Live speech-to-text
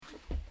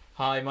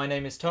Hi, my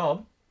name is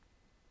Tom,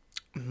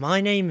 My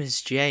name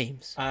is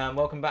James. and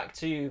welcome back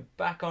to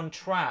Back on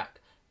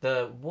Track.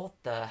 What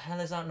the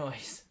hell is that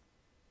noise?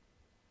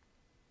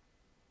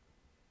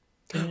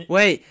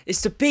 Wait,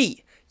 it's the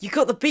beat. You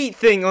got the beat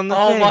thing on the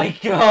Oh thing. my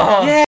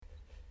god! Yeah.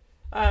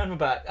 And we're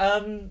back.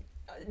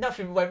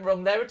 Nothing went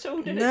wrong there at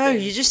all, did it? No,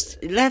 James? you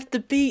just left the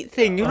beat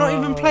thing. You're not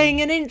even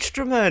playing an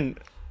instrument.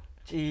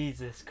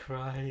 Jesus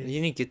Christ!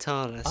 You need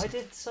guitar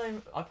lessons.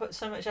 I put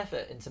so much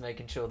effort into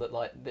making sure that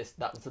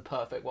that was the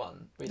perfect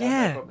one. We'd Yeah.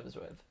 have no problems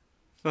with.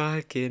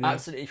 Fucking hell.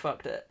 Absolutely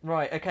fucked it.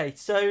 Right. Okay.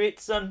 So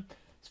it's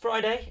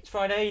Friday. It's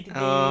Friday.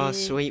 Oh,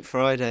 sweet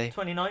Friday.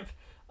 29th.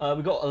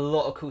 We've got a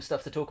lot of cool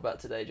stuff to talk about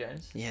today,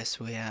 James. Yes,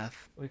 we have.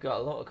 We've got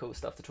a lot of cool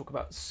stuff to talk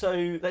about.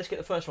 So let's get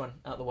the first one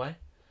out of the way.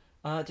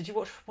 Did you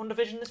watch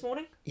WandaVision this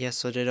morning?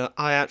 Yes, I did.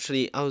 I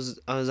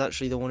was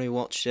actually the one who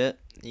watched it.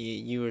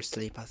 You were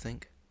asleep, I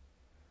think.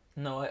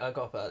 No, I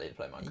got up early to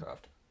play Minecraft.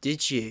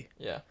 Did you?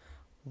 Yeah.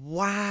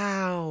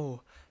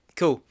 Wow.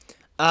 Cool.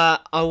 I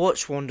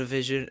watched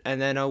WandaVision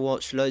and then I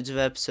watched loads of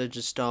episodes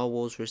of Star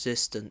Wars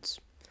Resistance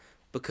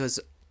because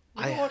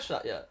You haven't watched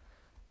that yet?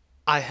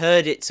 I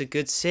heard it's a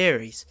good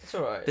series. It's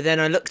alright. But then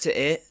I looked at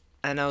it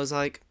and I was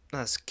like,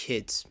 that's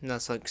kids.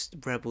 That's like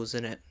Rebels,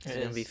 innit? It's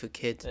going to be for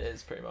kids. It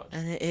is pretty much.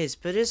 And it is,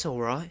 but it's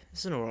alright.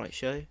 It's an alright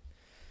show.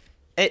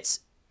 It's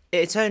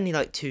only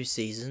like 2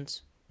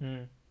 seasons.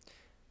 Hmm.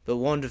 But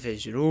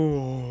WandaVision,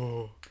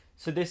 ooh.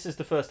 So this is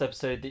the first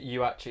episode that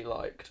you actually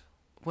liked.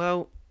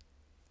 Well,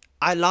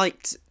 I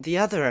liked the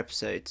other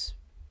episodes,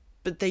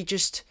 but they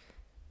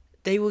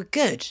were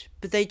good,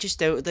 but they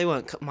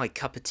weren't my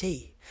cup of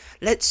tea.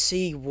 Let's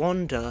see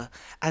Wanda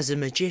as a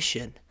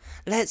magician.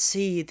 Let's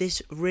see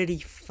this really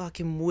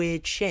fucking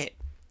weird shit.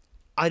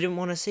 I didn't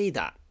want to see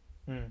that.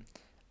 You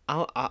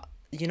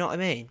know what I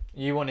mean?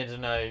 You wanted to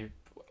know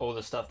all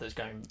the stuff that's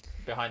going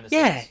behind the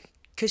Yeah, scenes.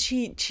 because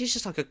she's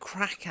just like a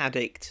crack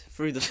addict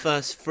through the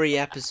first 3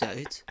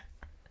 episodes.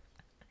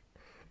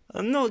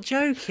 I'm not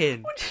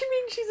joking. What do you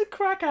mean she's a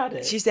crack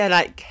addict? She's there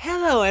like,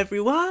 hello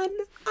everyone,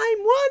 I'm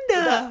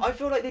Wanda. I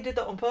feel like they did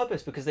that on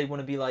purpose because they want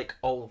to be like,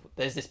 oh,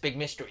 there's this big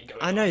mystery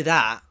going on. I know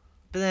that,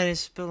 but then it's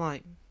still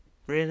like,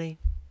 really?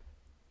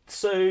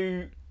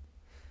 So...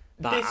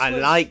 But I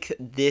like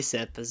this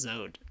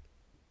episode.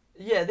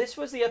 Yeah, this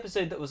was the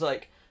episode that was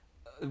like,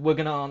 we're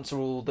going to answer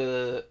all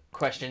the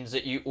questions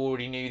that you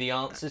already knew the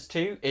answers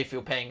to if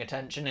you're paying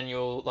attention and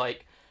you're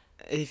like,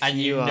 and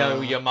you know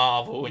your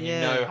Marvel and you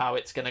know how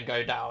it's going to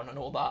go down and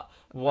all that.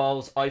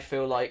 Whilst I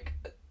feel like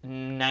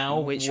now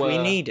which we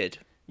needed.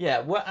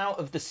 Yeah, we're out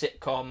of the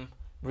sitcom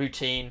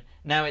routine.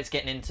 Now it's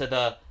getting into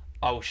the,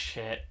 oh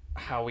shit,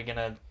 how are we going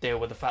to deal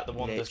with the fact that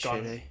Wanda's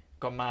gone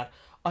mad.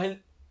 I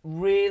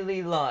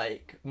really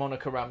like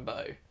Monica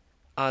Rambeau.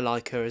 I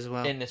like her as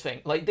well. In this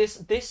thing. Like,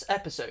 this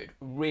episode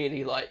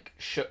really, like,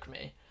 shook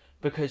me.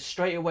 Because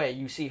straight away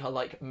you see her,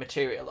 like,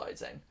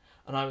 materialising.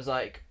 And I was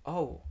like,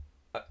 oh,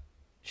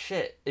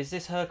 shit, is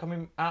this her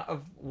coming out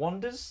of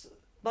Wanda's,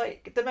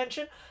 like,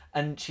 dimension?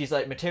 And she's,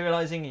 like,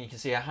 materialising and you can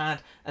see her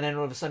hand. And then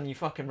all of a sudden you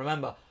fucking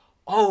remember,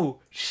 oh,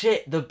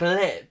 shit, the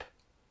blip.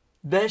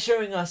 They're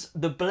showing us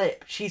the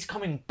blip. She's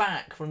coming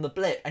back from the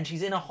blip. And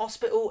she's in a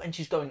hospital and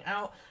she's going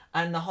out.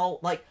 And the whole,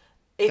 like...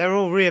 They're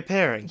all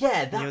reappearing.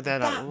 Yeah,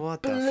 that like,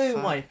 what blew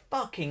my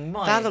fucking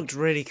mind. That looked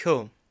really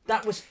cool.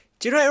 That was...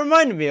 Do you know what it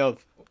reminded me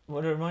of?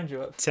 What did it remind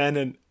you of?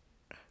 Tenet.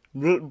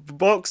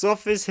 Box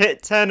office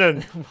hit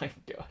Tenet. Oh my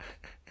god.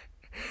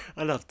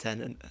 I love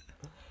Tenet.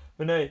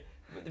 But no...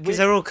 Because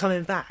they're all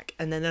coming back,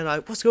 and then they're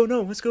like, what's going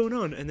on? What's going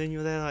on? And then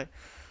you're there like,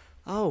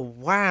 oh,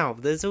 wow,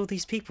 there's all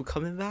these people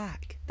coming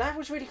back. That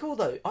was really cool,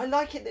 though. I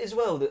like it as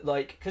well, that,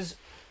 like... Because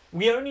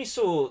we only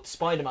saw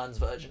Spider-Man's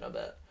version of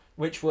it.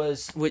 Which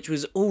was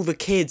all the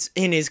kids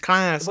in his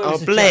class are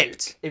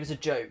blipped. It was a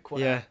joke,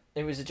 wasn't yeah.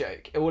 it? It was a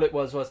joke. All it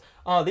was,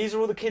 oh, these are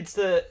all the kids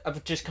that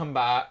have just come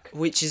back.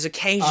 Which is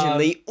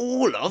occasionally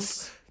all of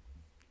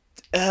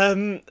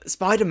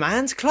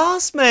Spider-Man's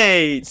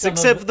classmates,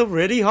 except for the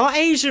really hot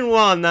Asian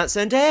one that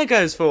Zendaya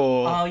goes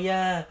for. Oh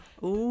yeah.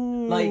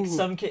 Ooh. Like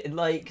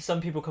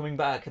some people coming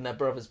back and their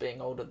brothers being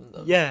older than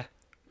them. Yeah.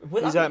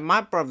 He's like, my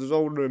brother's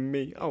older than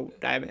me. Oh,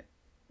 damn it.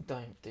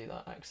 Don't do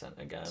that accent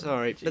again.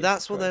 Sorry, but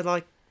that's what they're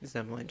like.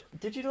 Never mind.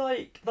 Did you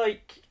like,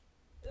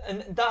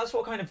 and that's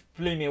what kind of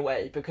blew me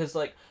away because,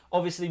 like,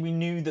 obviously we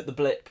knew that the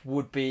blip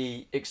would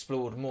be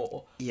explored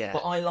more. Yeah. But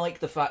I like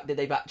the fact that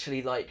they've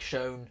actually, like,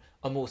 shown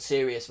a more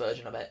serious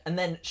version of it. And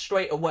then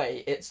straight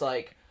away it's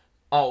like,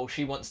 oh,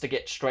 she wants to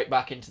get straight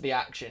back into the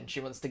action. She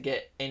wants to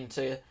get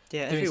into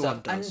doing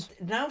stuff. Does.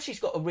 And now she's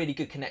got a really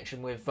good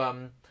connection with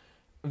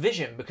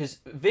Vision because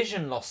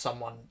Vision lost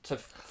someone to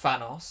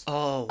Thanos.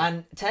 Oh.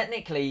 And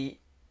technically...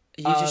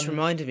 You just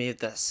reminded me of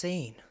that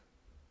scene.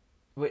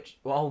 Which,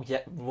 well,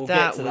 yeah, we'll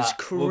that get to was that.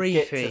 Creepy. We'll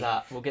get to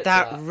that. We'll get to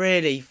that. That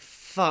really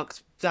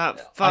fucked.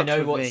 That fucked I know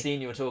with what me.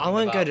 scene you were talking about. I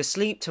won't go to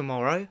sleep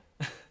tomorrow.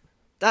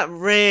 That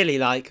really,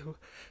 like,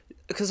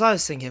 because I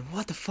was thinking,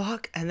 what the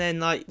fuck? And then,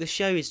 like, the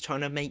show is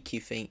trying to make you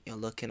think you're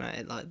looking at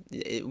it like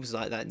it was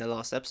like that in the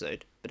last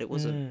episode, but it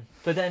wasn't.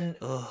 But then,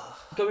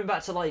 going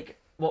back to,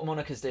 like, what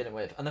Monica's dealing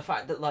with, and the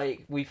fact that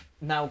like we've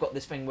now got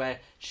this thing where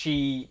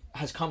she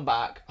has come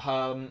back.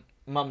 Her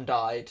mum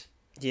died.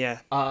 Yeah.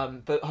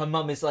 But her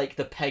mum is like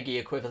the Peggy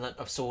equivalent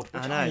of Sword,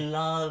 which I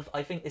love.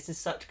 I think this is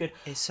such good.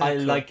 It's so I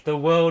cool. like the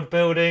world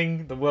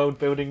building. The world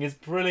building is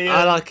brilliant.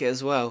 I like it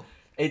as well.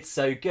 It's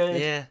so good.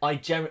 Yeah.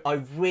 I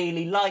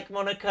really like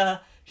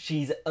Monica.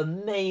 She's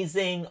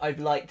amazing. I've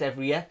liked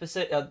every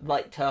episode. I've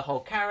liked her whole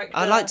character.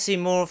 I'd like to see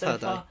more of so her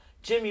far. though.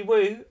 Jimmy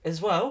Woo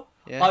as well.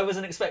 Yeah. I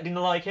wasn't expecting to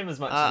like him as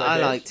much as I I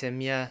did. liked him,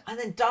 yeah. And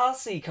then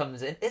Darcy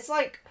comes in. It's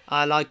like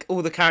I like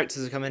all the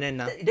characters are coming in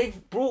now.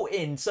 they've brought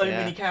in so Yeah.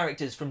 many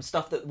characters from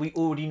stuff that we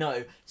already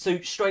know. So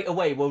straight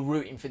away we're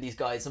rooting for these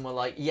guys and we're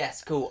like,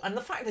 yes, cool. And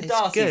the fact that It's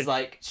Darcy's good.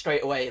 like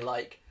straight away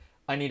like,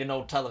 I need an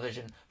old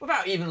television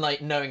without even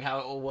like knowing how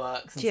it all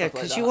works. And Yeah, stuff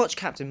like because that. you watch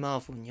Captain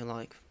Marvel and you're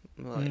like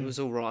it was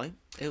all right.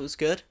 It was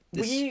good.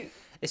 Were you?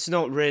 It's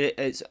not really.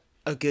 It's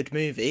a good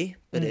movie,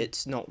 but Mm.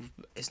 it's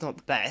not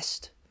the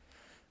best.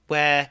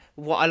 Where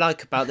what I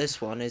like about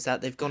this one is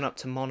that they've gone up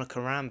to Monica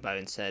Rambeau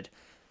and said,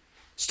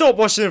 "Stop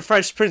watching The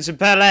Fresh Prince of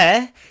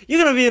Bel-Air.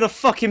 You're gonna be in a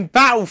fucking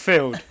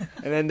battlefield."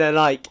 And then they're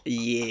like,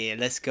 "Yeah,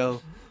 let's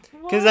go."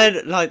 Because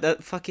then, like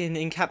that fucking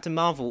in Captain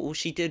Marvel, all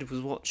she did was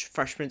watch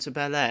Fresh Prince of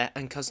Bel-Air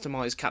and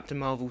customize Captain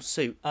Marvel's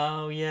suit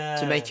Oh yeah.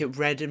 to make it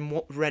red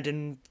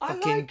and I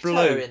fucking liked blue.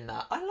 her in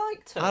that. I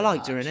liked her. I in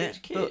liked that. her in She it, was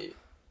but- cute.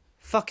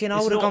 Fucking, I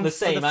It's would have not gone the for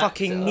same the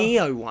fucking actor.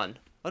 Neo one.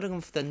 I'd have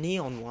gone for the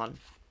neon one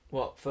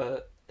What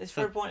for? It's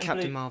for red, white, and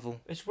Captain blue.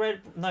 Marvel. It's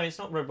red. No, it's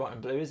not red, white,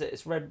 and blue, is it?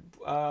 It's red.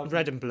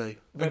 Red and blue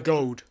red- and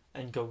gold.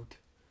 and gold.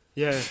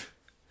 Yeah,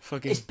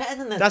 fucking. It's better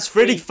than the. That's Kree-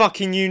 really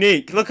fucking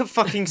unique. Look at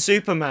fucking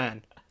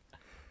Superman.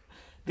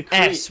 the Kree-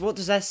 S. What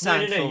does S No,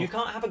 stand no, for? no. You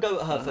can't have a go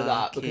at her for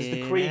that because the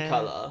Fucking Kree hell.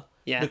 color.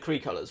 Yeah. The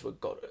Kree colors were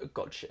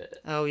god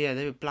shit. Oh yeah,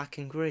 they were black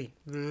and green.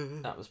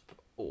 That was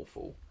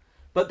awful.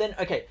 But then,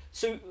 okay,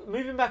 so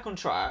moving back on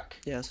track.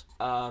 Yes.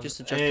 Just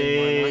adjusting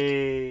my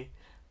mic.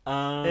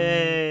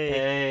 hey,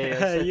 Hey, I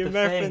said you the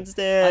referenced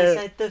thing. it. I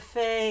said the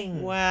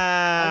thing.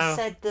 Wow. I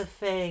said the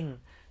thing.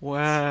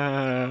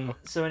 Wow.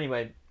 So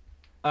anyway,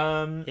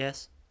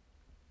 Yes.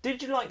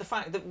 did you like the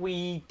fact that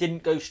we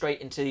didn't go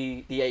straight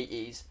into the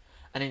 80s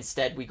and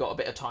instead we got a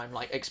bit of time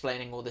like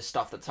explaining all this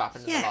stuff that's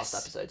happened in the last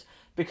Yes. episodes?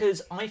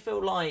 Because I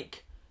feel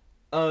like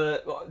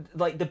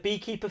the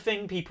beekeeper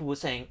thing, people were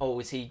saying, oh,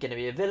 is he going to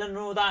be a villain and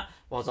all that?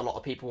 Whereas a lot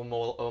of people were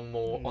more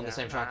on the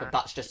same track of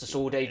that's just a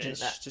sword agent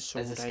It's that just a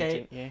sword has escaped.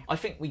 agent, yeah. I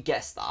think we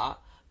guessed that.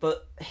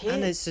 But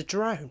And it's a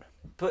drone.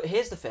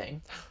 here's the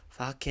thing.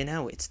 Fucking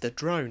hell, it's the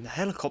drone. The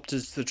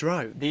helicopter's the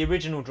drone. The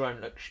original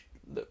drone looked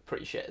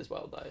pretty shit as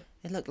well, though.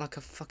 It looked like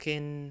a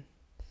fucking...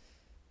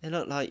 It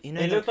looked like, you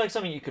know... It looked like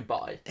something you could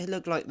buy. It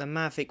looked like the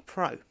Mavic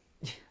Pro.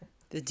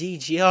 The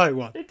DJI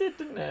one. It did,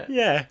 didn't it?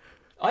 Yeah.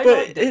 I But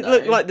liked it,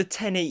 looked though. like the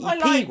 1080p I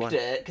liked one.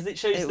 it because it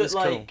shows It that was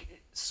like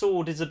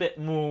Sword is a bit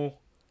more.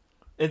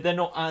 They're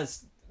not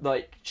as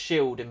like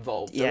Shield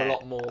involved. They're a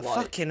lot more like.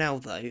 Fucking hell,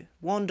 though.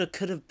 Wanda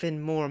could have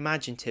been more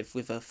imaginative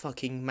with a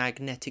fucking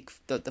magnetic...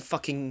 The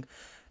fucking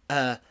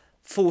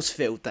force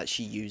field that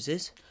she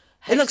uses.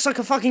 It looks like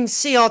a fucking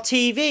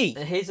CRTV.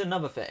 Here's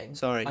another thing.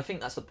 Sorry. I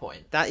think that's the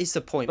point. That is the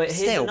point. But But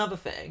here's still, another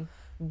thing.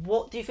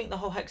 What do you think the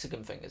whole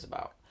hexagon thing is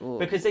about? Whoa.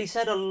 Because they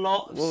said a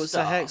lot of what was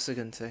stuff. the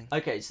hexagon thing?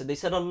 Okay, so they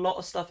said a lot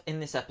of stuff in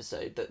this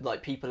episode that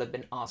like people have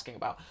been asking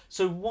about.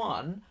 So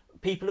one,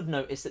 people have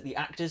noticed that the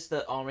actors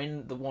that are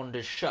in the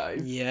Wanda's show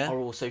Yeah. are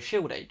also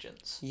Shield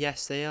agents.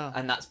 Yes, they are.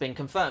 And that's been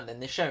confirmed in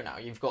this show now.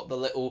 You've got the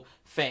little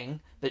thing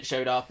that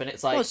showed up and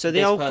it's like Oh, so the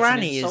this old person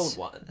granny is is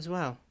Sword one. as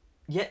well.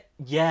 Yeah.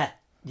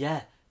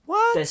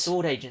 What? They're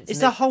sword agents. Is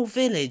and the they- whole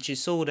village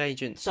is sword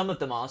agents? some of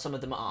them are, some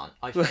of them aren't.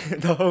 I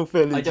think. The whole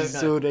village I don't is know.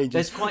 sword agents.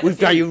 There's quite a We've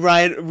got few- you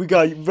right. We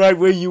got you right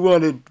where you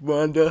wanted,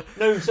 Wanda.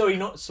 No, sorry,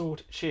 not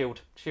sword.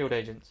 Shield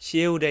agents.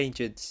 Shield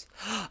agents.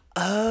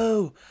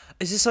 Oh,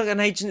 is this like an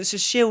Agents of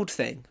Shield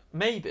thing?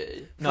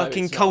 Maybe. No,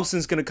 Fucking it's not.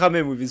 Coulson's gonna come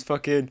in with his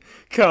fucking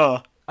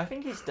car. I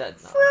think he's dead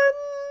now.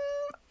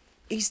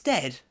 He's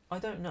dead. I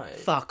don't know.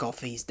 Fuck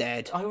off, he's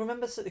dead. I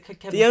remember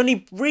Kevin. The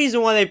only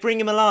reason why they bring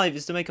him alive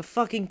is to make a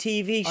fucking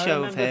TV I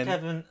show of remember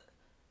him.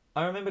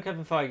 I remember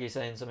Kevin Feige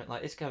saying something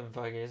like, "It's Kevin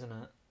Feige, isn't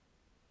it?"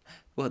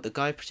 What, the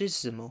guy who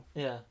produces them all?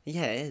 Yeah.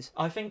 Yeah, it is.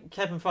 I think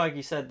Kevin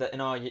Feige said that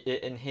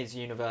in his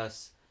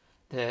universe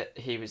that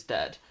he was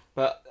dead,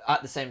 but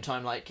at the same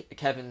time, like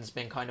Kevin's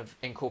been kind of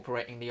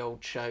incorporating the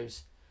old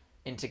shows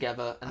in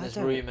together, and there's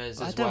rumors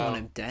as I don't well. want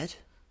him dead.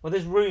 Well,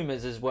 there's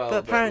rumors as well.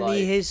 But apparently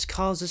like, his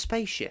car's a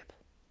spaceship.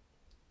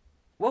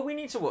 well, we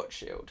need to watch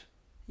Shield.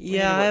 need to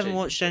Yeah, I watch haven't it.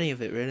 watched any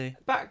of it really.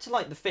 Back to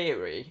like the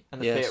theory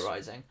and the Yes,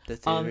 theorizing. The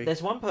theory.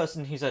 There's one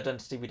person whose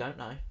identity we don't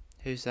know.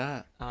 Who's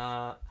that?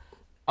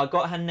 I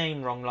got her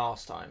name wrong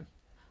last time.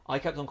 I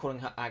kept on calling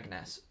her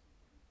Agnes,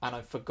 and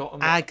I've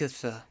forgotten.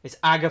 Agatha. It's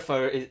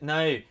Agatha.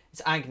 No,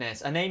 it's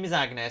Agnes. Her name is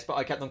Agnes, but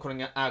I kept on calling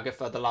her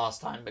Agatha the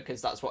last time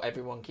because that's what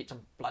everyone keeps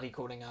on bloody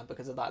calling her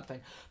because of that thing.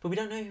 But we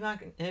don't know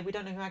who we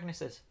don't know who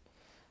Agnes is.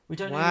 We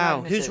don't know who Wow.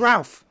 Agnes Who's is.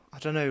 Ralph? I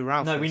don't know who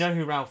Ralph is. No, we know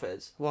who Ralph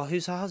is. Well,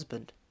 who's her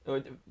husband?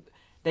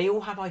 They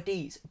all have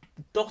IDs.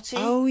 Dottie.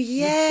 Oh,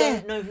 yeah. You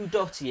don't know who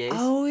Dottie is.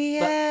 Oh,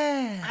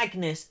 yeah.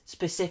 Agnes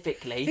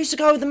specifically. Who's the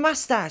guy with the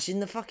mustache in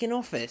the fucking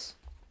office?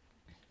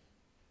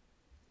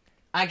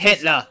 Agnes,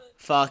 Hitler.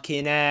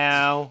 Fucking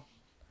hell.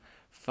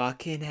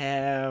 Fucking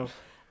hell.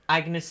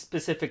 Agnes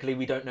specifically,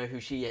 we don't know who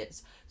she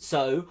is.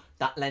 So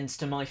that lends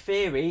to my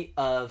theory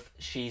of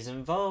she's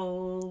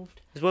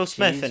involved. Is Will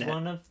Smith She's in it?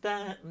 one of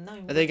them. No.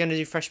 Are they going to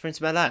do Fresh Prince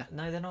of Bel-Air?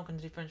 No, they're not going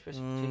to do French Prince.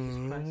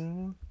 Jesus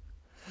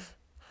Christ.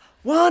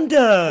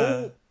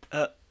 Wonder!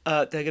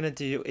 They're going to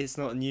do It's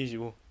Not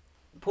Unusual.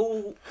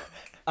 Paul.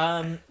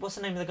 What's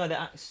the name of the guy that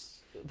acts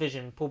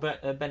Vision? Paul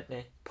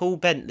Bentley. Paul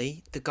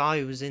Bentley, the guy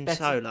who was in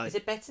Solo. Is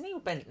it Bettany or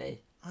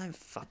Bentley? I don't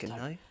fucking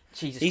know.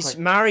 Jesus He's Christ.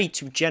 married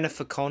to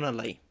Jennifer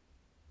Connelly.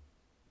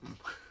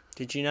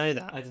 Did you know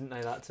that? I didn't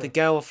know that too. The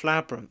girl off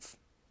Labyrinth.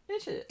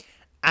 Is it?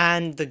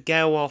 And the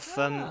girl off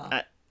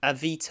Ah.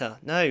 Avita.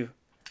 No.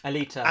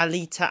 Alita.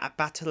 Alita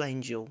Battle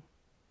Angel.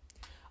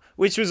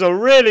 Which was a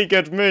really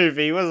good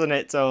movie, wasn't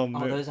it, Tom?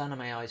 Oh, those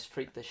anime eyes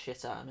freaked the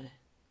shit out of me.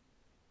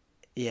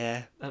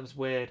 Yeah. That was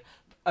weird.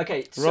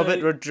 Okay, so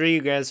Robert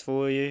Rodriguez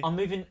for you. I'm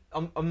moving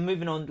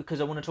on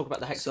because I want to talk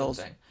about the hexagon Soz.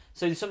 thing.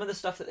 So some of the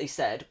stuff that they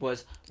said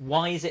was,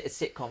 why is it a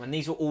sitcom? And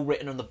these were all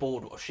written on the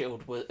board what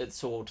Shield was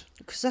sword.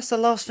 Because that's the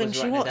last thing was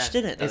she writing it watched,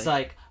 down. didn't it? Though? It's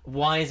like,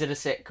 why is it a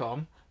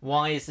sitcom?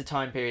 Why is the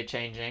time period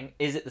changing?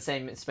 Is it the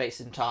same in space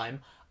and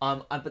time?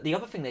 But the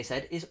other thing they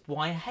said is,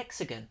 why a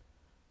hexagon?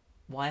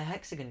 Why a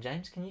hexagon,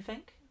 James? Can you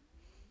think?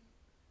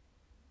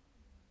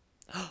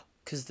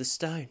 Because the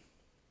stone.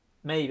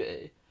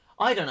 Maybe.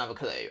 I don't have a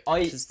clue.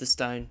 Because the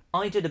stone.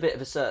 I did a bit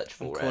of a search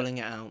I'm for it. calling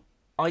it out.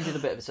 I did a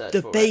bit of a search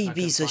The for it. and I couldn't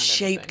babies are find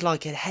shaped anything.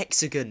 like a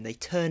hexagon. They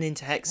turn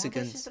into Well, this is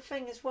hexagons. the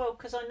thing as well,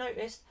 because I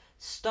noticed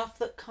stuff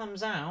that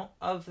comes out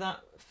of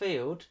that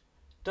field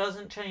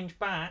doesn't change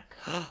back.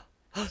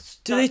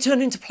 Do they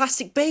turn into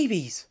plastic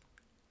babies?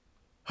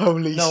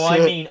 Holy No,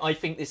 shit. I mean, I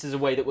think this is a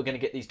way that we're going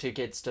to get these two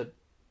kids to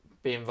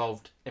be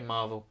involved in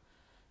Marvel.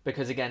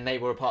 Because, again, they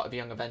were a part of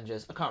Young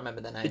Avengers. I can't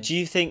remember their names. Do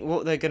you think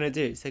what they're going to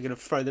do is they're going to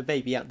throw the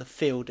baby out the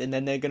field and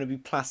then they're going to be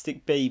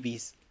plastic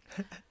babies?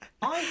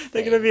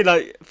 They're going to be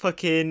like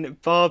fucking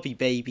Barbie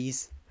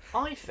babies.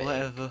 I think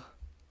Whatever.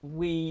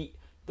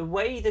 the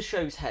way the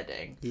show's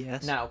heading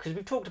Yes. now, because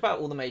we've talked about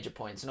all the major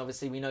points, and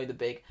obviously we know the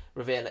big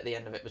reveal at the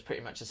end of it was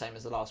pretty much the same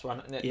as the last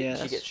one, and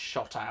Yes. she gets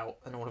shot out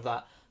and all of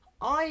that.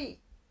 I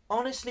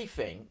honestly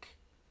think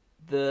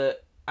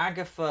that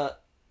Agatha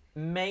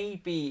may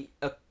be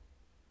a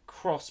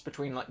cross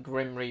between like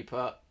Grim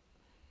Reaper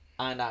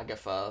and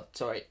Agatha.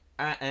 Sorry,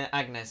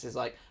 Agnes is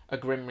like a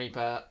Grim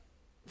Reaper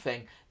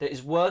thing that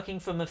is working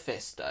for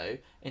Mephisto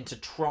into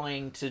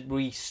trying to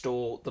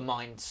restore the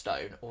Mind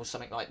Stone or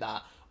something like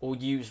that, or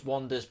use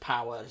Wanda's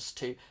powers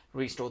to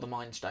restore the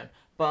Mind Stone.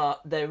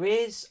 But there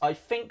is, I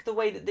think, the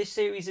way that this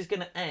series is going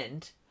to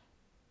end,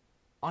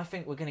 I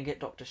think we're going to get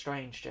Doctor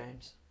Strange,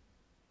 James.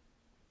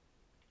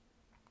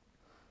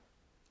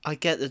 I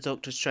get the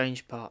Doctor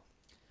Strange part.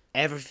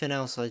 Everything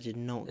else I did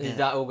not Did get.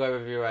 that all go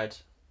over your head?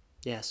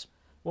 Yes.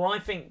 Well, I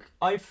think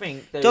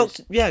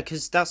there's... Yeah,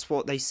 because that's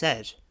what they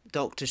said.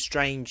 Doctor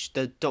Strange,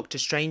 the Doctor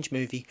Strange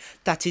movie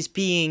that is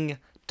being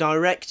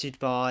directed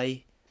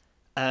by,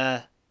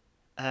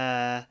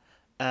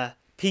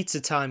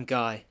 Pizza Time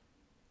guy.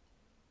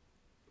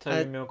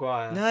 Tobey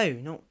Maguire.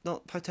 No,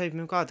 not Tobey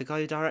Maguire, the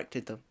guy who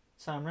directed them.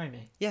 Sam Raimi.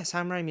 Yeah,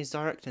 Sam Raimi's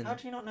directing How them.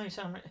 do you not know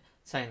Sam Raimi?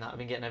 Saying that, I've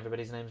been getting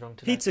everybody's names wrong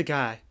today. Pizza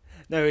guy.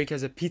 No, he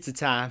goes a Pizza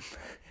Time.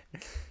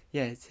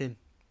 Yeah, it's him.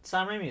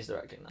 Sam Raimi is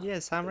directing that? Yeah,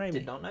 Sam Raimi.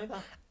 Did not know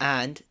that.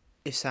 And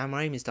if Sam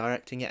Raimi's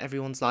directing it,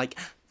 everyone's like,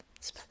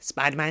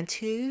 Spider-Man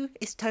 2?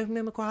 Is Tobey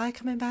Maguire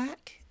coming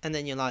back? And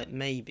then you're like,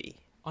 maybe.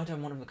 I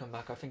don't want him to come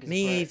back. I think it's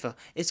Me great. either.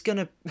 It's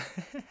gonna...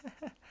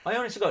 I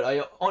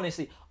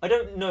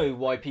don't know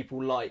why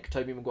people like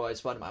Tobey Maguire's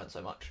Spider-Man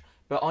so much,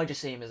 but I just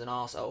see him as an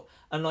arsehole.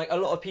 And like a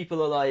lot of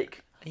people are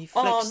like, He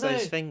flicks no.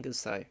 those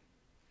fingers though.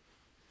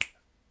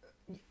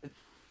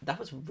 that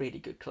was a really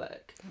good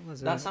click. was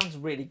That a- sounds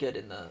really good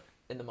in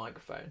the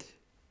microphone.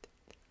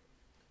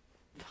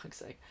 Fuck's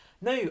sake.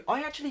 No,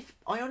 I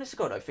honestly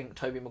God, I think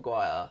Tobey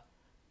Maguire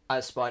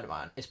as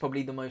Spider-Man is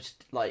probably the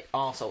most like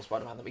arsehole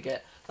Spider-Man that we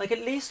get. Like at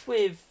least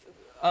with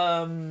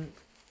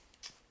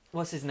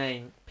what's his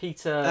name?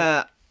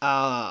 Peter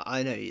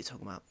I know who you're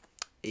talking about.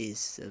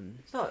 It's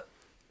It's not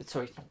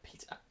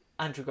Peter.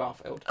 Andrew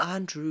Garfield.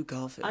 Andrew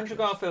Garfield. Andrew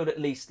Garfield at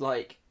least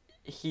like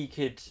he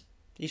could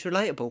He's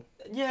relatable.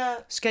 yeah,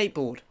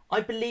 Skateboard.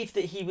 I believe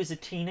that he was a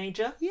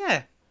teenager.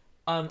 Yeah.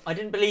 I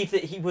didn't believe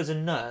that he was a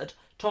nerd.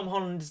 Tom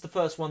Holland is the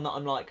first one that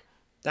I'm like,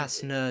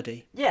 That's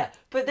nerdy. yeah,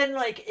 but then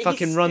like he's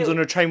Fucking runs still- on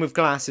a train with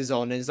glasses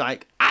on and is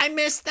like, I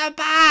missed the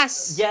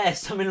bus! yeah,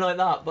 something like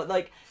that. But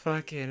like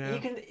Fucking hell. you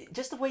can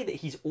just the way that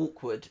he's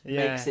awkward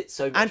Yeah. makes it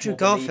so much Andrew more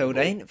Garfield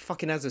believable. ain't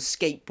fucking has a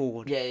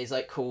skateboard. Yeah, he's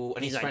like cool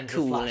and he's He's, like, friends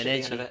cool with Flash at and the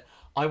end edgy. of it.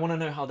 I want to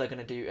know how they're going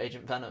to do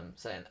Agent Venom.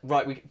 Saying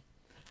right,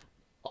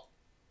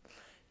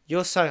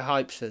 You're so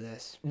hyped for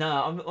this.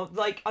 no,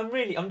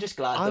 I'm just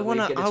glad that I we're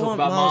going to want talk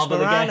about Miles Marvel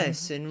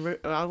Morales again.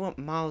 I want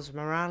Miles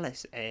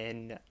Morales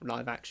in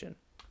live action.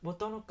 Well,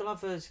 Donald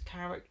Glover's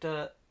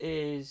character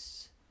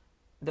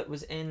that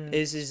was in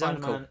Is his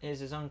Spider-Man uncle. is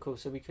his uncle,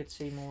 so we could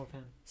see more of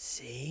him.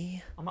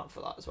 See? I'm up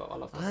for that as well. I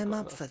love Donald I'm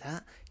Glover. up for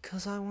that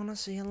because I want to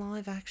see a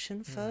live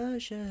action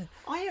version.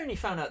 I only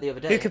found out the other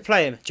day. Who could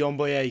play him? John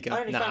Boyega. I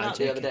only Nah, found I'm out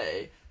the other joking.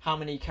 day how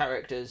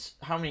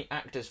many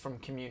actors from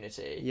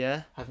Community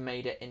Yeah, have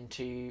made it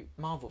into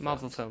Marvel films.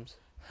 Marvel films.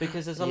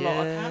 Because there's a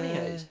lot of Yeah.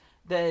 cameos.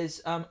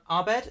 There's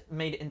Abed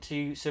made it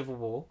into Civil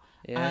War,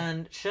 Yeah,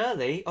 and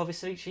Shirley,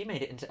 obviously, she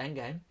made it into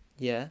Endgame.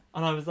 yeah.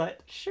 And I was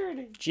like,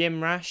 Shirley.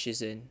 Jim Rash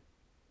is in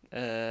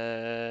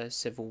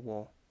Civil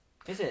War.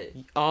 Is it?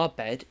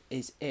 Arbed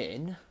is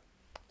in.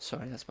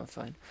 Sorry, that's my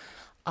phone.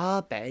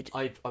 Arbed.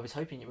 I was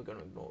hoping you were going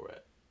to ignore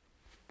it.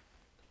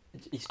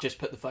 He's just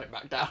put the phone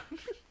back down.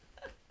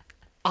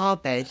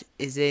 Arbed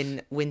is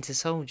in Winter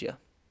Soldier.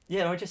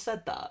 Yeah, I just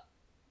said that.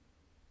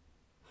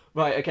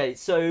 Right, okay,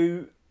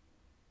 so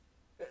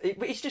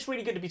it's just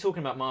really good to be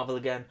talking about Marvel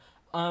again.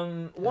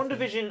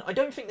 WandaVision, I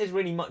don't think there's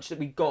really much that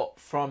we got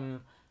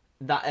from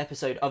that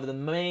episode other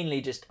than mainly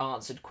just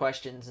answered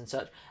questions and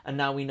such, and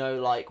now we know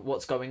like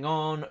what's going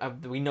on.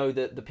 We know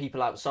that the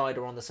people outside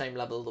are on the same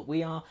level that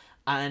we are,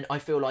 and I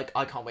feel like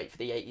I can't wait for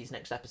the 80s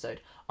next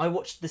episode. I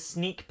watched the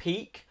sneak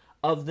peek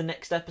of the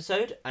next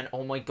episode, and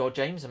oh my god,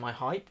 James, am I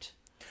hyped?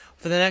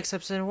 For the next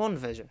episode of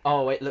WandaVision.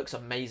 Oh, it looks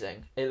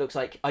amazing. It looks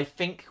like, I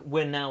think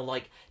we're now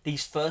like,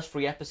 these first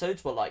 3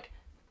 episodes were like,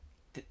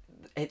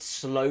 it's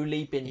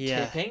slowly been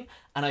Yeah. tipping,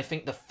 and I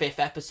think the 5th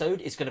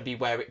episode is going to be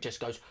where it just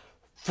goes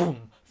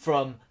boom,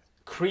 from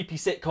creepy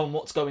sitcom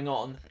what's going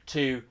on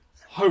to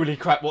holy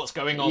crap what's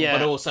going on, Yeah.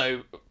 but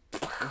also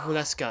Well,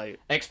 let's go.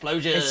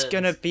 explosions. It's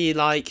gonna be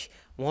like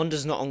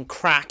Wanda's not on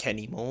crack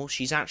anymore.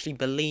 She's actually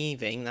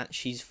believing that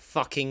she's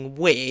fucking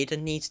weird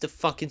and needs to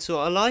fucking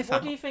sort her life What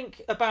out. do you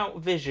think about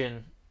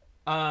Vision?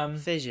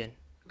 Vision.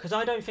 Because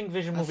I don't think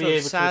Vision I will be feel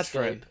able to sad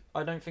for escape. him.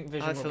 I don't think I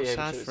Vision will feel be able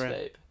sad to for him.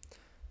 escape.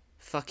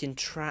 Fucking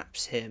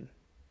traps him.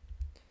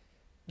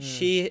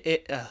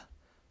 Hmm.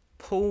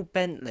 Paul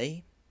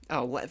Bentley.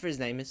 Oh, whatever his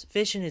name is.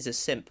 Vision is a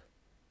simp.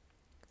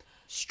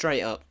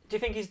 Straight up. Do you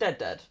think he's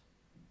dead?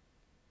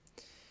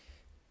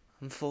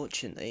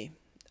 Unfortunately,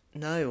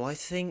 no. I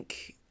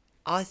think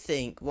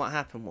what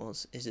happened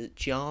is that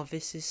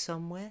Jarvis is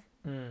somewhere.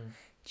 Hmm.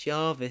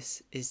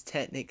 Jarvis is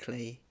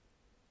technically.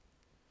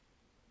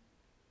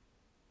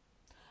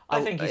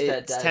 I think he's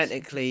dead. It's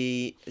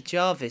technically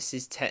Jarvis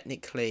is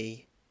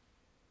technically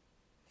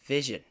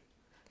Vision.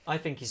 I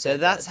think he's So dead.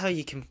 that's how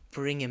you can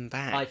bring him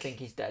back. I think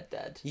he's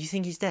dead. You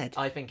think he's dead?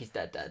 I think he's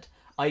dead.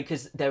 I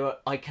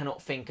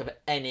cannot think of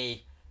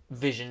any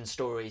Vision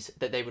stories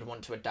that they would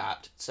want to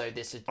adapt. So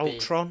this would be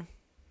Ultron.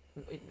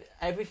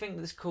 everything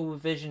that's cool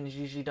with Vision is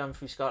usually done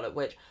through Scarlet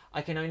Witch.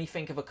 I can only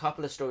think of a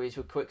couple of stories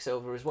with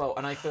Quicksilver as well,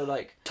 and I feel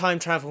like Time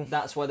travel.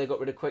 that's why they got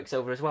rid of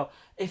Quicksilver as well.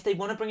 If they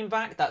want to bring him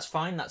back, that's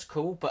fine, that's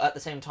cool. But at the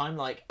same time,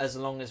 like as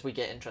long as we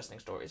get interesting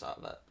stories out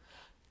of it.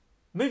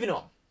 Moving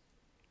on,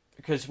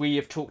 because we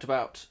have talked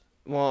about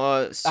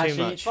Well, so actually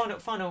much.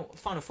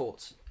 final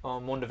thoughts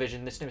on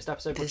WandaVision, this newest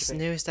episode. What do you This think?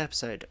 newest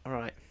episode,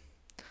 alright.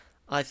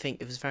 I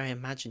think it was very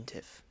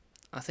imaginative.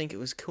 I think it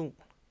was cool.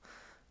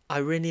 I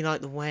really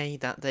like the way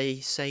that they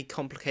say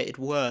complicated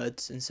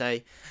words and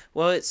say,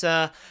 well, it's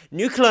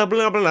nuclear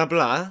blah blah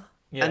blah,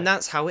 Yeah. and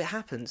that's how it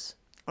happens.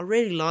 I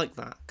really like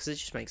that because it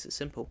just makes it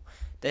simple.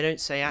 They don't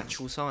say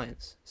actual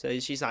science. So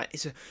she's like,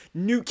 it's a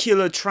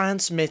nuclear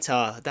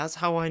transmitter. That's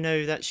how I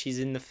know that she's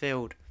in the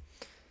field.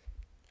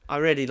 I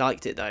really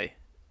liked it though.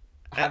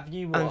 Have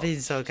you I'm watched? being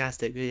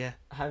sarcastic, but yeah.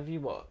 Have you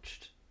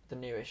watched the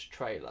newest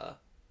trailer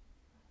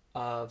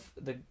of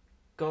the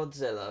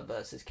Godzilla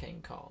versus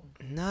King Kong?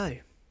 No.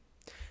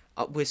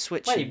 We're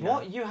switching. Wait, now.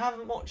 what? You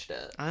haven't watched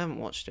it? I haven't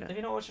watched it. Have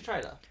you not watched the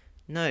trailer?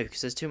 No,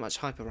 because there's too much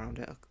hype around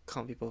it. I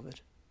can't be bothered.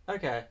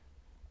 Okay.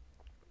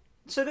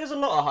 So there's a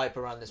lot of hype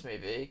around this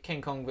movie,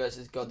 King Kong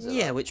versus Godzilla.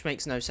 Yeah, which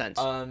makes no sense.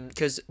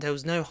 Because there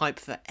was no hype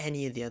for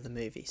any of the other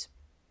movies.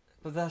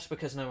 But that's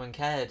because no one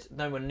cared.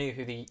 No one knew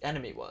who the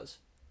enemy was.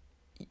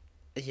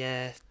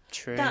 Yeah,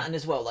 true. That and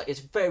as well, like it's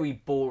very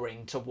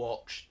boring to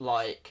watch,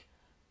 like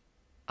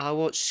I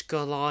watched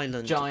Skull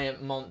Island.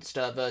 giant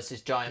monster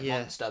versus giant Yeah.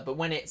 monster. But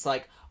when it's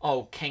like,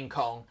 oh, King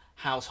Kong,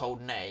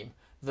 household name,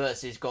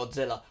 versus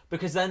Godzilla,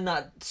 because then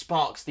that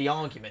sparks the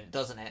argument,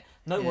 doesn't it?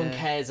 No one Yeah.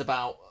 cares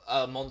about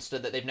a monster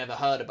that they've never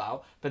heard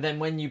about. But then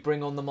when you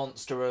bring on the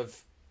monster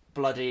of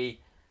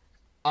bloody,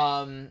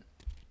 who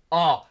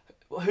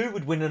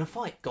would win in a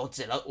fight,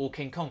 Godzilla or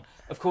King Kong?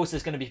 Of course,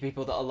 there's going to be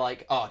people that are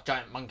like,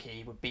 giant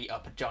monkey would beat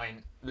up a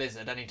giant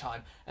lizard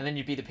anytime. And then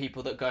you'd be the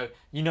people that go,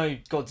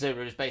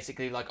 Godzilla is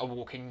basically like a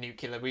walking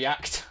nuclear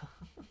reactor.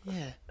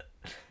 Yeah.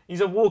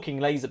 He's a walking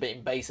laser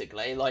beam,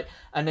 basically. Like,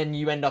 and then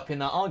you end up in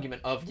that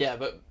argument of, yeah,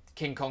 but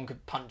King Kong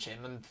could punch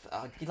him, and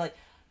you're like,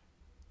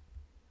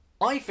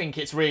 I think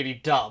it's really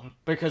dumb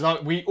because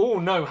we all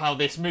know how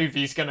this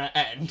movie's gonna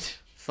end.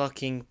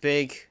 Fucking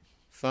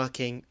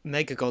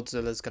Mega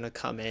Godzilla's gonna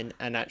come in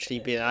and actually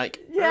be like,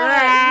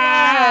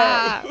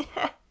 Yeah.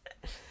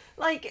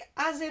 Like,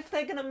 as if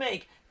they're gonna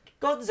make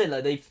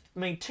Godzilla. They've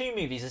made 2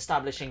 movies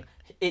establishing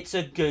it's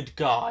a good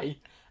guy,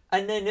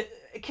 And then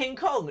King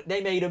Kong,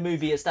 they made a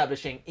movie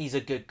establishing he's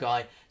a good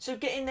guy. So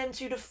getting them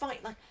two to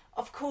fight, like,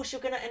 of course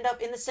you're going to end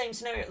up in the same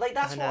scenario. Like,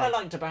 that's what I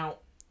liked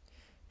about...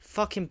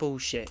 Fucking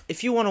bullshit.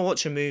 If you want to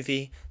watch a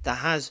movie that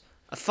has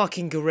a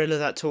fucking gorilla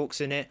that talks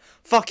in it,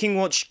 fucking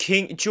watch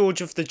King George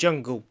of the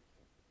Jungle.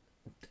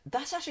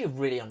 That's actually a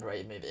really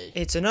underrated movie.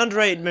 It's an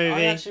underrated movie.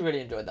 I actually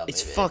really enjoyed that movie.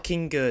 It's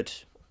fucking good.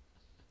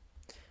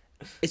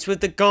 It's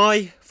with the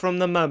guy from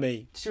The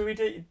Mummy. Should we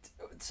do...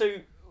 So,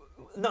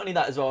 not only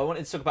that as well, I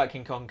wanted to talk about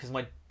King Kong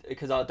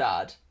because our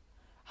dad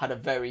had a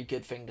very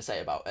good thing to say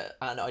about it,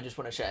 and I just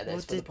want to share this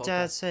What for the did podcast.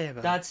 Dad say about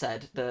it? Dad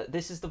said that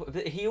this is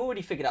he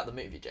already figured out the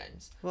movie,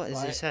 James. What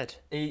has he said?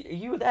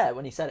 You were there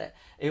when he said it.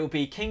 It will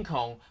be King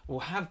Kong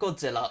will have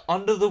Godzilla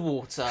under the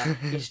water.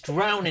 He's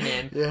drowning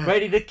him,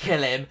 ready to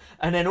kill him,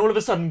 and then all of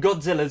a sudden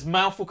Godzilla's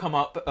mouth will come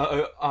up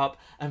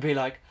and be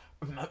like,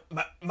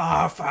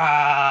 Martha,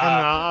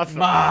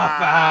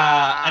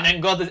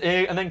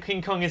 and then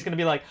King Kong is going to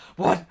be like,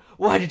 what?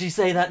 Why did you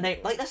say that name?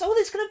 Like, that's all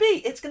it's going to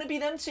be. It's going to be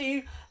them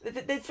two.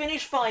 They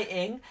finish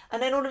fighting, and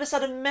then all of a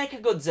sudden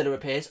Mechagodzilla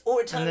appears,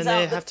 or it turns out... And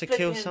then they have to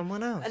kill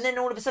someone else. And then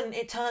all of a sudden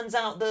it turns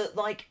out that,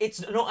 like,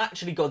 it's not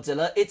actually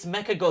Godzilla, it's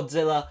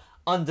Mechagodzilla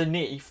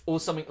underneath, or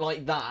something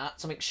like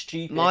that, something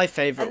stupid. My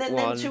favourite one... And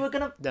then them two are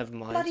going to Never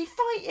mind. bloody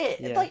fight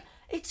it. Yeah. Like,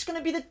 it's going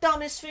to be the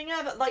dumbest thing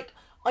ever. Like...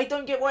 I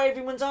don't get why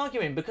everyone's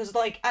arguing, because,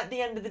 like, at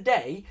the end of the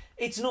day,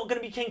 it's not going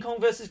to be King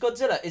Kong versus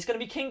Godzilla. It's going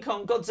to be King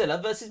Kong,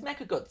 Godzilla versus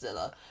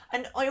Mechagodzilla.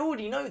 And I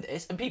already know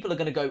this, and people are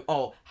going to go,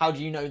 oh, how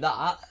do you know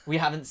that? We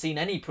haven't seen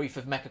any proof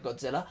of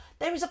Mechagodzilla.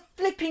 There is a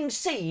flipping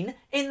scene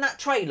in that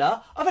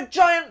trailer of a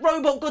giant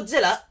robot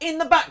Godzilla in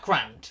the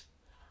background.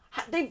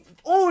 They've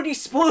already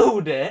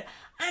spoiled it,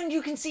 and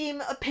you can see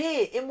him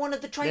appear in one of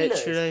the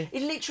trailers. Literally.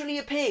 It literally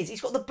appears. He's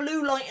got the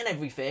blue light and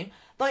everything.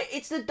 Like,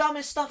 it's the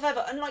dumbest stuff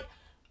ever. And, like...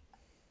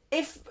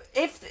 If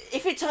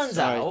it turns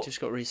out... just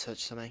got to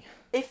research something.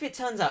 If it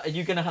turns out... Are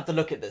you going to have to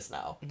look at this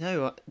now?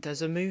 No,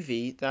 there's a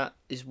movie that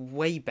is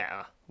way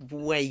better.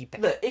 Way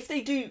better. Look, if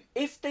they do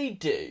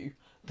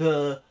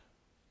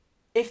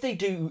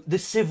the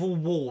Civil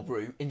War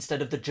route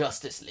instead of the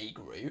Justice League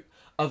route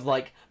of,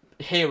 like,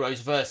 heroes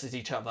versus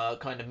each other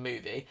kind of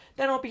movie,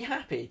 then I'll be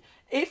happy.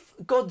 If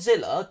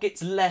Godzilla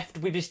gets left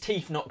with his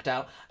teeth knocked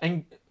out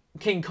and...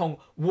 King Kong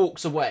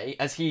walks away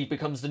as he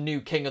becomes the new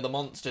king of the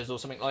monsters or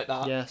something like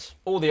that. Yes.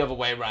 Or the other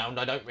way around,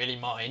 I don't really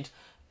mind.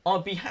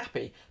 I'd be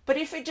happy. But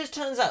if it just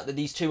turns out that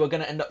these two are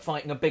going to end up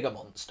fighting a bigger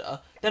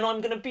monster, then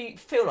I'm going to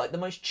feel like the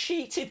most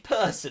cheated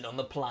person on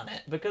the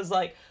planet, because,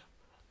 like,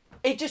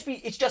 it's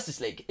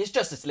Justice League. It's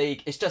Justice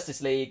League. It's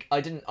Justice League.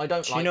 I don't like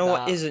that. Do you know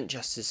what isn't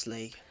Justice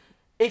League?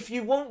 If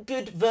you want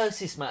good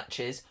versus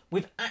matches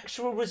with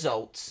actual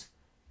results,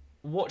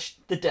 watch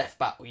the Death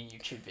Battle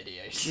YouTube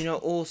videos. Do you know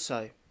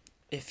also...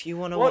 If you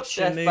want to watch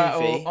a Death movie...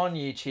 Battle on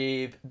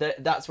YouTube,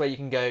 that's where you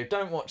can go,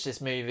 don't watch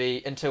this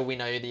movie until we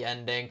know the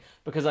ending,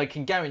 because I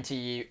can guarantee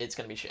you it's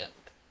going to be shit.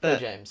 Go,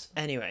 James.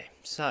 Anyway,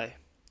 so,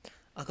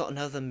 I got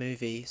another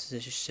movie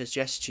to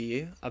suggest to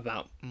you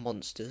about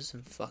monsters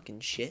and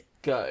fucking shit.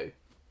 Go.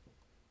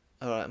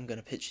 Alright, I'm going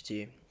to pitch it to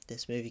you.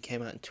 This movie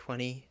came out in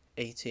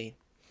 2018.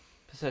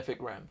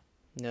 Pacific Rim.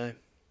 No.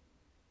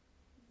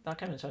 That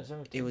came in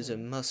 2017. It was a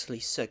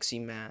muscly, sexy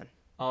man.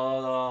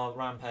 Oh,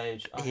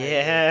 Rampage.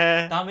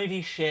 Yeah. That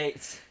movie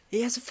shit.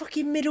 He has a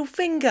fucking middle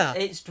finger.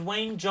 It's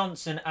Dwayne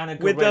Johnson and a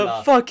with gorilla.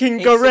 a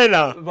fucking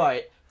gorilla.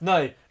 Right.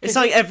 No. It's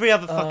like every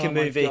other fucking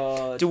movie.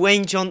 God.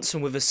 Dwayne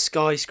Johnson with a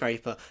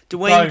skyscraper.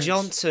 Dwayne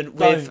Johnson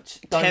with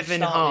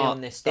Kevin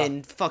Hart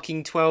in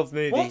fucking 12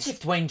 movies. What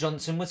if Dwayne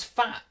Johnson was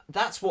fat?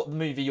 That's what the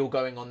movie you're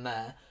going on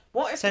there.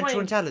 What if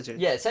Central Intelligence?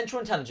 Yeah, Central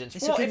Intelligence.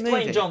 It's what a if good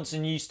movie. Dwayne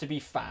Johnson used to be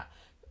fat?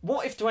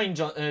 What if Dwayne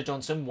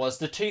Johnson was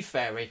the Tooth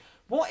Fairy?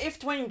 What if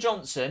Dwayne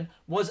Johnson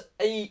was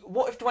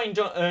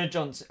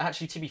Johnson...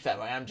 Actually, to be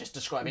fair, I am just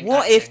describing...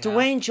 What if now.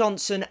 Dwayne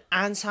Johnson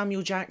and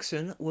Samuel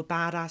Jackson were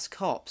badass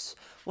cops?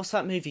 What's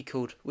that movie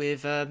called?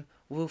 With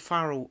Will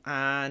Ferrell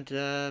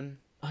and...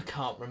 I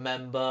can't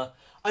remember.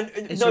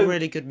 It's a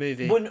really good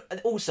movie.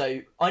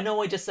 Also, I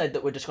know I just said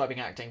that we're describing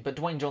acting, but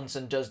Dwayne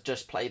Johnson does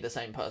just play the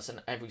same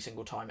person every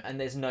single time, and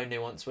there's no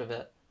nuance with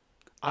it.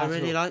 I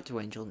really like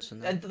Dwayne Johnson,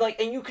 though.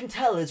 And you can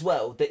tell as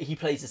well that he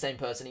plays the same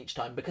person each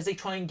time, because they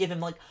try and give him,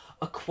 like,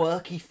 a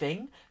quirky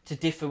thing to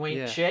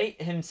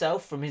differentiate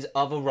himself from his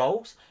other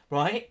roles,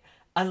 right?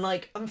 And,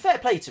 like, fair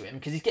play to him,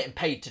 because he's getting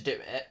paid to do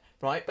it,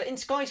 right? But in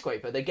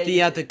Skyscraper, they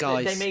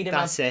made him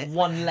have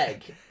one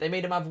leg. They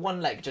made him have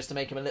one leg just to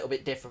make him a little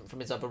bit different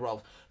from his other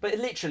roles. But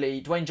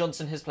literally, Dwayne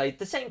Johnson has played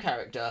the same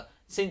character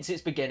since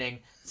its beginning,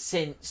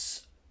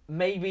 since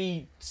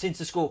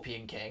the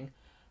Scorpion King.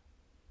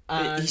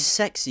 He's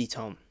sexy,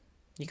 Tom.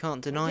 You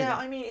can't deny that. Yeah,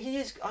 I mean, he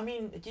is. I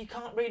mean, you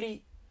can't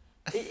really.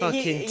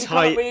 Fucking he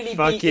tight can't really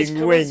fucking beat his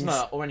charisma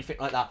wings. or anything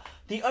like that.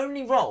 The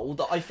only role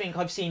that I think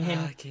I've seen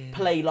him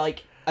play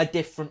like a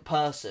different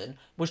person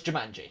was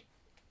Jumanji.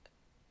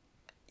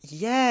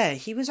 Yeah,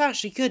 he was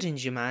actually good in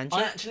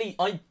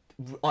Jumanji.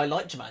 I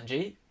like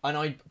Jumanji, and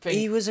I think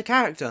He was a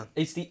character.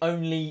 it's the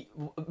only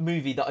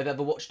movie that I've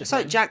ever watched of It's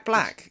like him. Jack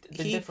Black. It's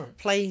been He different.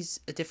 plays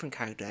a different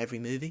character every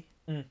movie.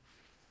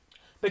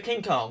 But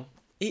King Kong.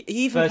 He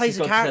even Versus plays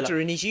a Godzilla. character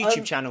in his YouTube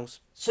Um, channels.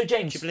 So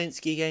James.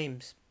 Jablinski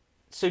Games.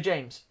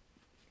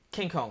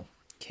 King Kong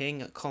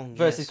King Kong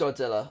versus yes.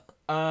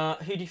 Godzilla.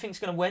 Who do you think's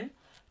gonna win?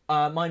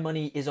 My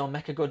money is on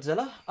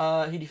Mechagodzilla.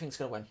 Who do you think's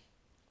gonna win?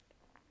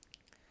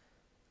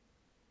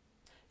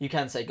 You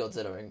can say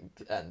Godzilla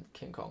and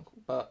King Kong,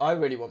 but I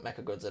really want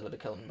Mechagodzilla to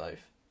kill them both.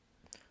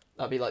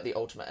 That'd be like the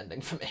ultimate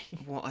ending for me.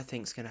 What I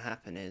think's going to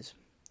happen is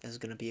there's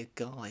going to be a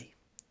guy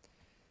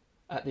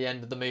At the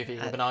end of the movie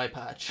with an eye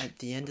patch. at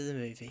the end of the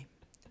movie,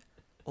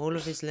 all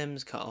of his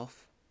limbs cut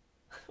off,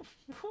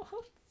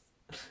 What?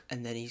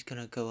 and then he's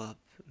going to go up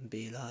and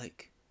be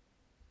like,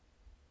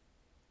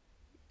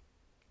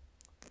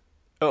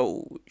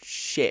 "Oh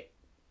shit,"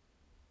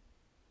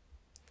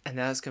 and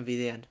that's going to be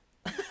the end.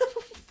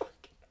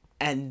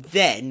 And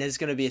then there's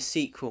going to be a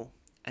sequel,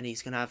 and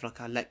he's going to have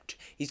like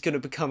he's going to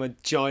become a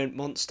giant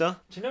monster.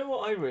 Do you know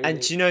what I really? And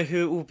do you know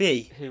who it will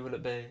be? Who will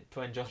it be?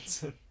 Dwayne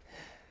Johnson.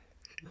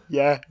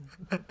 Yeah.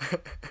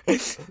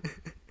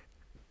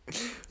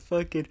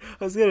 Fucking,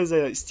 I was going to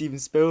say like Steven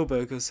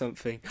Spielberg or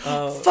something.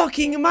 Oh.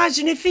 Fucking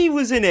imagine if he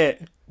was in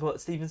it. What?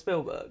 Steven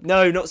Spielberg.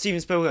 No, not Steven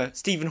Spielberg.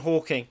 Stephen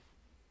Hawking.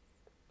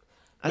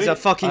 As a Really?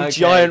 fucking Okay,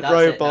 giant that's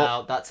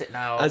robot. That's it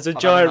now. As a I've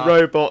had giant enough.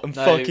 robot and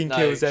No, fucking no,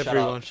 kills shut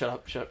everyone. Up, shut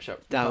up. We That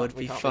can't- would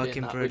we be can't doing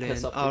fucking that. We piss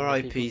brilliant. off too many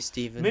R.I.P. people.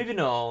 Stephen. Moving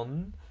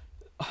on.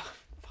 Oh,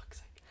 fuck's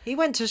sake. He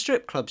went to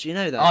strip clubs, you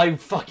know that? I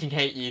fucking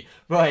hate you.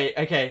 Right,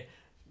 okay.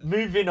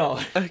 Moving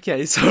on.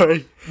 Okay,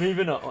 sorry.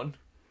 Moving on.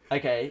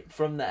 Okay,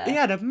 from there. He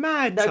had a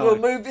mad No, time.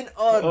 we're moving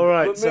on. All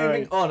right, we're sorry.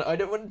 moving on. I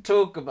don't want to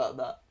talk about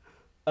that.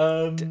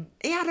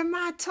 He had a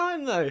mad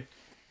time though.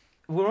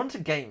 We're on to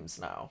games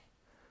now.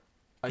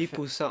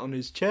 People sat on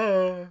his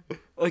chair.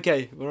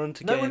 Okay, we're on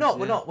to No, games. we're not.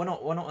 We're now. not. We're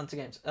not. We're not on to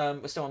games.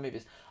 We're still on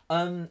movies.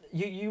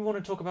 You want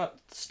to talk about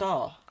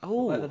Star?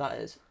 Oh. Whatever that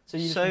is. So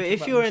you. just So want to talk if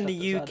about you're new in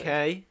the stuff that's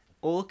added. UK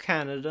or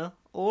Canada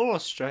or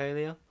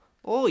Australia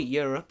or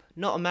Europe,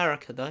 not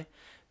America though,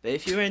 but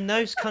if you're in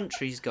those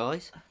countries,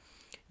 guys,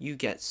 you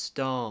get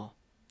Star.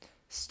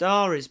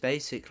 Star is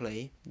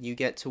basically you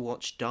get to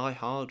watch Die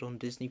Hard on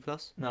Disney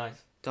Plus.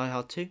 Nice. Die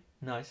Hard 2.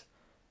 Nice.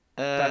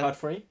 Die Hard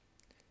 3.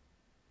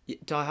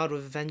 Die Hard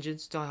with a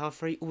Vengeance, Die Hard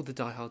 3, all the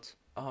Die Hards.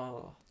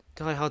 Oh,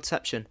 Die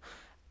Hardception.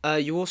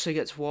 You also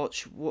get to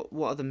watch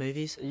what other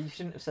movies? you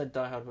shouldn't have said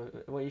Die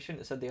Hard. Well, you shouldn't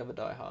have said the other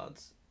Die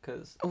Hards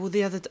because Oh,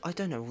 the other I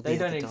don't know all they the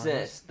don't other Die Hards.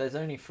 exist. There's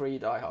only 3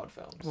 Die Hard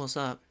films. What's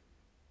that?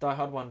 Die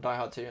Hard 1, Die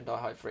Hard 2, and Die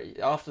Hard 3.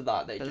 After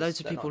that, But loads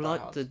of they're people not Die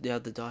like Hards. the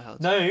other Die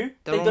Hards. No, They're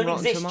they on don't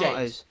Rotten exist, Tomatoes.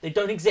 James. They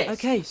don't exist.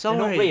 Okay, They're sorry.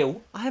 not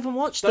real. I haven't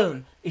watched Don't-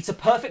 them. It's a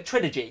perfect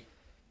trilogy.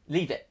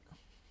 Leave it.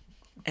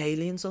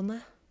 Aliens on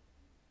there?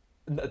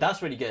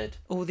 That's really good.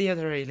 All the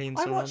other aliens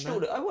I are watched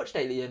on there. I watched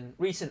Alien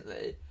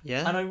recently,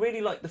 Yeah. and I really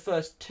liked the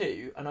first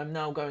 2, and I'm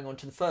now going on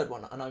to the third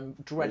one, and I'm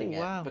dreading Ooh,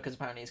 wow. it because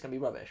apparently it's going to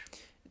be rubbish.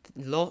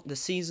 The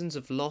seasons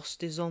of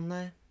Lost is on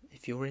there.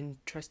 If you're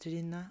interested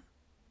in that.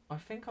 I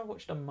think I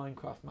watched a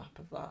Minecraft map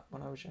of that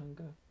when I was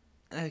younger.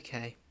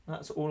 Okay,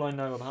 That's all I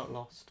know about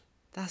Lost.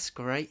 that's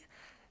great.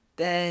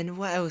 Then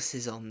what else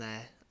is on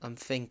there? I'm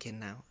thinking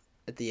now.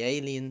 The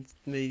Alien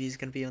movie is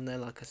going to be on there,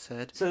 like I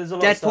said. So there's a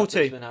lot Deadpool of stuff 2.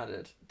 that's been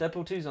added.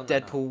 Deadpool 2's on there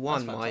now. Deadpool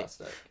 1 That's might.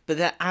 fantastic. But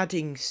they're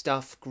adding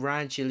stuff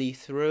gradually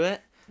through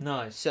it,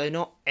 Nice. so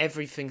not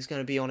everything's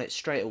going to be on it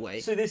straight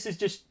away. So this is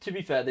just, to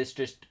be fair, this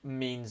just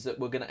means that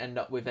we're going to end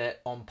up with it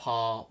on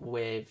par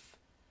with...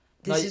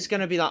 This is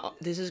going to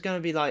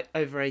be like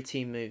over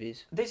 18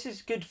 movies. This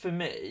is good for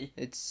me.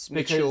 It's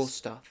Because- mature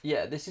stuff.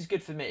 Yeah, this is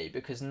good for me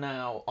because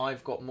now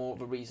I've got more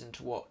of a reason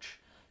to watch.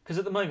 Because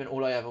at the moment,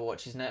 all I ever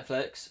watch is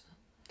Netflix.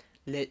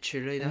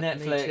 Literally, that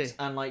me Netflix too.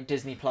 and like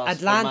Disney Plus.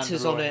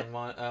 Atlanta's on it.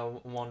 And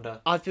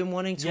Wanda. I've been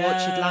wanting to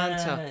watch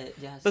Atlanta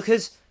Yes.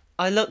 because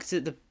I looked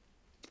at the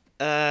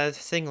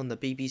thing on the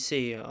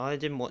BBC. I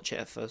didn't watch it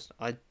at first.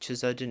 I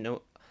didn't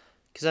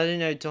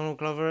know Donald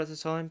Glover at the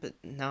time, but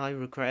now I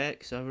regret it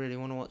because I really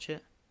want to watch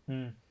it.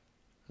 Mm.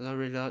 Because I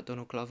really like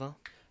Donald Glover.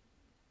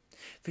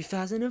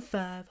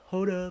 3005.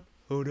 Hold up.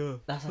 That's hold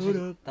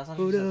actually, up. that's hold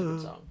actually such a good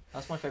up. song.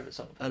 That's my favourite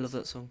song. I love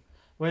that song.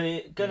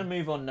 We're gonna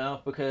move on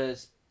now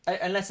because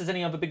unless there's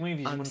any other big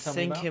movies you I'm want to tell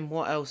me thinking, about.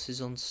 what else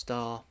is on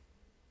Star?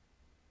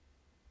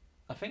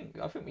 I think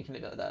we can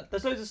leave it at that.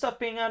 There's loads of stuff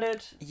being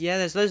added. Yeah,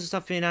 there's loads of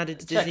stuff being added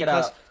to Check Disney it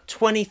Plus. out.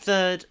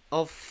 23rd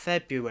of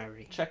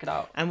February. Check it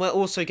out. And we're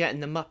also getting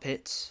the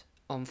Muppets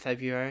on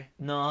February.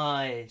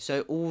 Nice.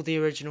 So all the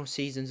original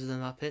seasons of the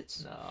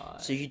Muppets.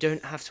 Nice. So you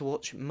don't have to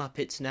watch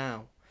Muppets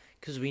now.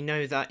 Because we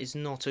know that is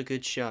not a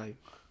good show.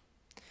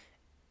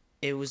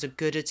 It was a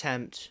good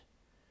attempt.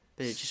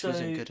 But it just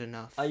wasn't good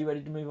enough. Are you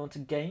ready to move on to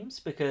games?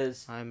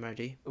 Because I'm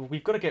ready.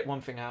 we've got to get one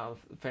thing out of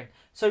the thing.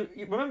 So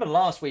you remember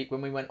last week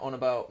when we went on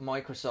about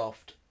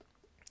Microsoft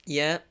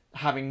Yeah.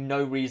 having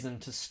no reason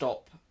to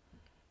stop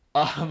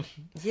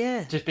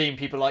Yeah. just being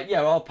people like,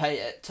 yeah, I'll pay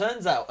it.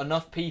 Turns out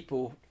enough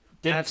people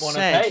didn't have want to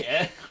said-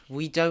 pay it.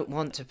 we don't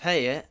want to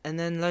pay it, and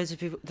then loads of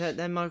people, then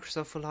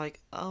Microsoft were like,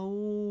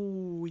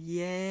 oh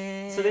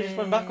yeah. So they just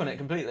went back on it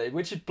completely,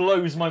 which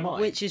blows my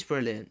mind. Which is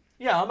brilliant.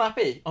 Yeah, I'm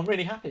happy. I'm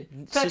really happy.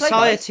 Fair play, guys.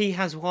 Society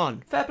has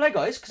won. Fair play,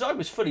 guys, because I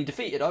was fully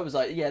defeated. I was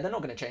like, yeah, they're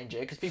not going to change it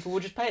because people will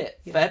just pay it.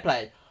 Fair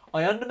play.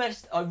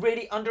 I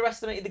really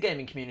underestimated the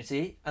gaming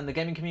community, and the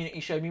gaming community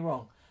showed me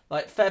wrong.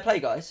 Like, fair play,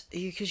 guys.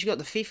 Because you got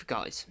the FIFA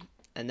guys,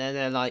 and then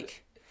they're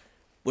like,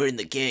 we're in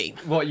the game.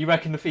 What, you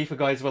reckon the FIFA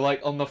guys were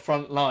like on the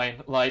front line?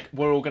 Like,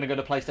 we're all going to go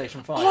to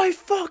PlayStation 5? I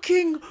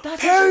fucking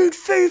That's paid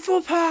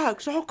FIFA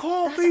packs. I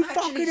can't be That's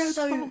fucking actually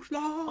so- Xbox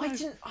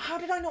Live. How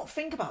did I not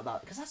think about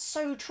that? Because that's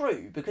so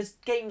true. Because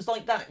games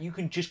like that, you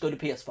can just go to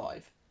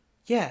PS5.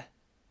 Yeah.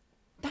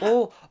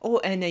 Or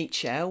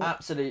NHL.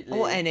 Absolutely.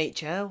 Or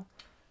NHL.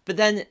 But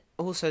then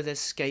also there's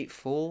Skate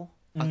 4.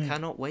 I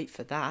cannot wait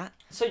for that.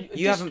 So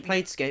You haven't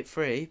played Skate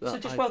 3. But So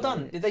just I well played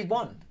done. it. They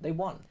won. They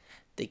won.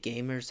 The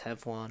gamers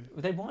have won.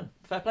 They won.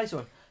 Fair play to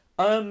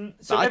them.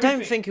 So But I don't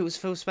everything- think it was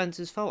Phil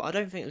Spencer's fault. I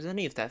don't think it was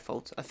any of their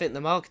fault. I think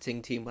the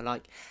marketing team were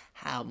like,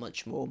 how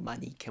much more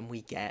money can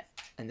we get?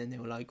 And then they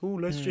were like, oh,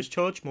 let's just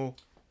charge more.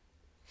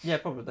 Yeah,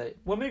 probably.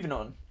 We're moving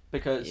on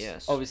because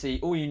Yes. obviously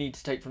all you need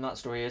to take from that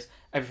story is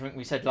everything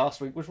we said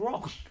last week was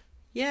wrong.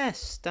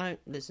 Yes, don't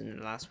listen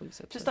to last week's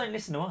episode. Just don't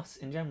listen to us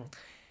in general.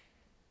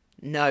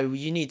 No,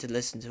 you need to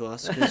listen to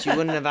us because you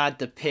wouldn't have had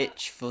the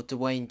pitch for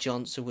Dwayne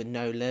Johnson with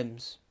no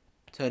limbs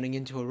turning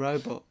into a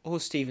robot, or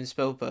Steven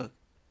Spielberg.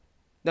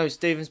 No,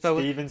 Steven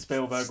Spielberg. Steven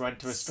Spielberg went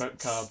to a strip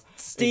club.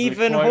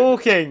 Stephen quote-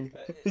 Hawking.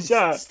 Is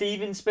that?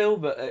 Steven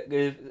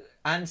Spielberg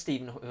and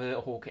Stephen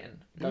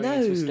Hawking going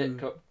into a strip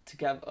club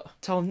together.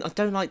 Tom, I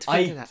don't like to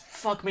think of that.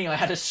 Fuck me, I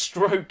had a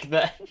stroke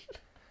then.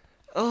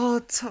 Oh,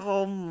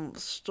 Tom,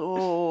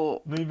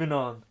 stop. Moving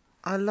on.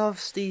 I love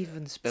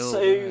Steven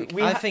Spielberg.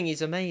 we I ha- think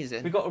he's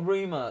amazing. We got a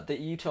rumour that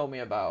you told me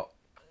about.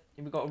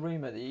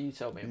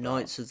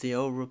 Knights of the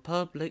Old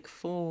Republic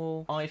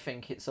 4. I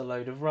think it's a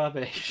load of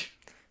rubbish.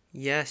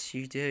 Yes,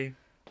 you do.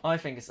 I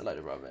think it's a load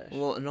of rubbish.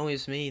 What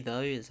annoys me,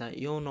 though, is that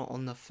you're not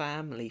on the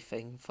family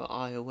thing for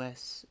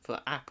iOS, for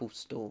Apple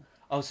Store.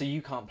 Oh, so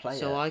you can't play it?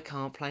 So I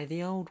can't play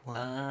the old one.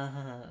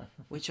 Ah.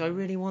 Which I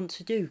really want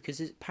to do, because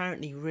it's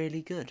apparently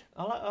really good.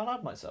 I'll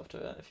add myself to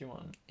it if you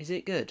want. Is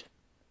it good?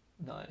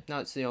 No.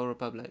 Knights of the Old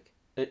Republic.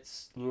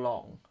 It's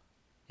long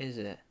Is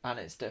it? and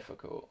it's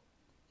difficult.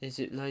 Is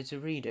it loads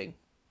of reading?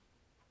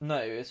 No,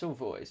 it's all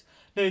voice.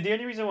 No, the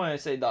only reason why I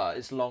say that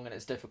it's long and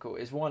it's difficult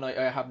is one, I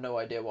have no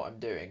idea what I'm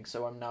doing,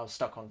 so I'm now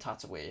stuck on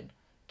Tatooine,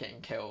 getting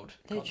killed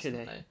Literally.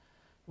 constantly.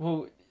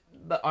 Well,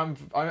 but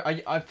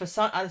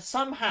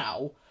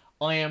somehow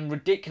I am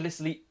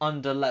ridiculously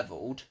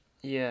underleveled,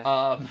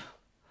 Yeah.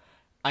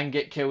 and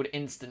get killed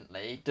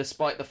instantly,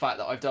 despite the fact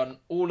that I've done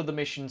all of the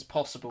missions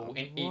possible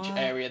in each What?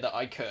 area that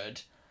I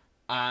could,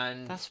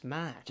 and That's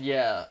mad.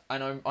 yeah,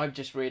 and I'm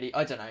just really,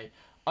 I don't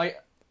know,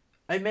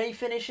 I may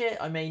finish it,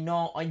 I may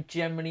not.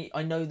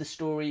 I know the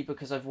story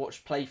because I've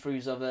watched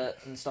playthroughs of it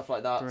and stuff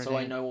like that, so I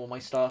Brilliant. know all my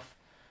stuff.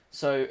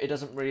 So it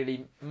doesn't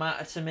really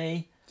matter to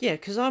me. Yeah,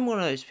 because I'm one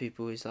of those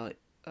people who's like,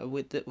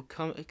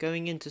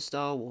 going into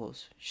Star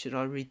Wars, should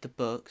I read the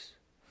books?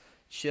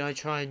 Should I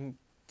try and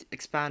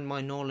expand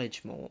my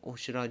knowledge more, or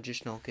should I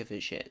just not give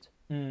a shit?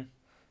 Mm.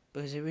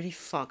 Because it really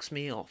fucks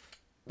me off.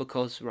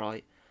 Because,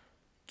 right,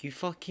 you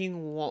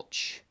fucking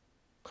watch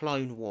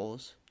Clone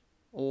Wars,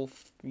 or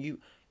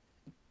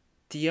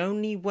the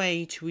only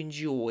way to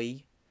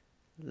enjoy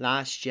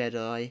Last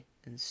Jedi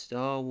and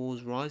Star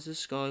Wars Rise of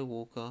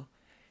Skywalker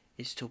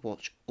is to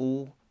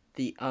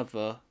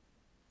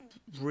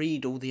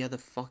read all the other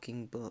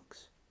fucking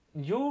books.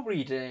 You're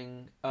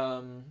reading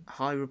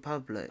High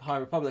Republic. High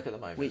Republic at the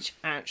moment. Which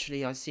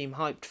actually I seem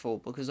hyped for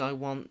because I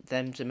want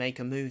them to make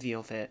a movie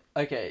of it.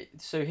 Okay,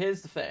 so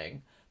here's the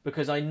thing,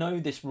 because I know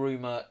this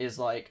rumour is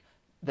like,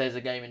 there's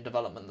a game in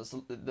development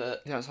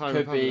That's High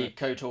could be Republic.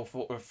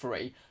 KOTOR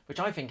 3, which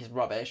I think is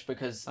rubbish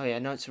because Oh yeah,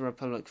 Knights of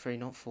Republic 3,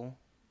 not 4.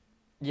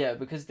 yeah,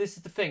 because this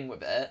is the thing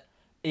with it,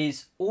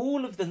 is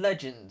all of the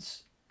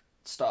Legends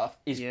stuff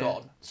is Yeah.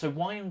 gone. So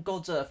why on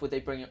God's earth would they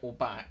bring it all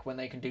back when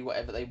they can do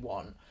whatever they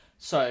want?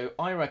 So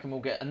I reckon we'll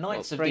get a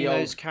Knights of Bring the Old...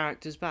 those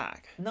characters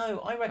back. No,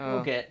 I reckon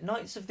we'll get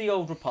Knights of the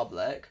Old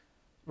Republic,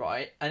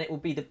 right? And it will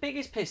be the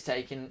biggest piss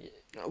taking...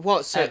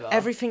 What? So Ever.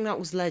 everything that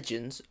was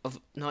Legends of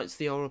Knights of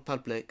the Old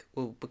Republic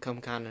will become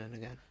canon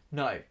again.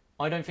 No,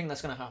 I don't think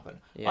that's going to happen.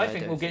 Yeah, I I think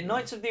don't we'll get think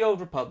Knights of the Old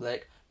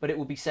Republic, but it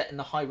will be set in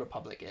the High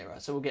Republic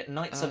era. So we'll get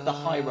Knights of the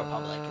High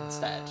Republic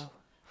instead.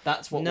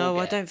 That's what No,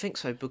 we'll I get. don't think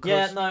so because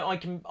Yeah, no,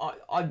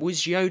 I was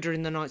Yoda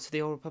in the Knights of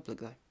the Old Republic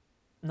though?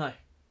 no.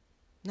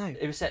 No.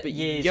 It was set But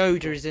years Yoda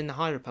before. is in the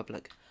High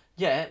Republic.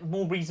 Yeah,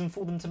 more reason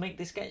for them to make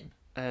this game.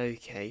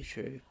 Okay,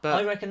 true. I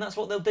But reckon that's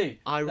what they'll do.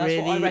 I That's what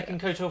I really- reckon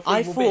KOTOR 3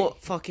 I will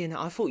thought be.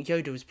 I thought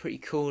Yoda was pretty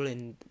cool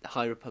in the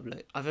High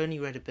Republic. I've only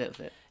read a bit of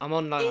it. I'm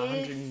on like If-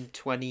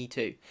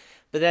 122.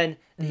 But then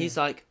he's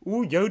like,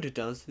 all Yoda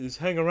does is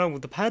hang around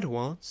with the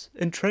Padawans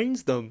and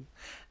trains them.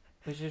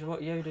 Which is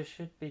what Yoda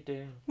should be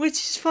doing. Which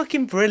is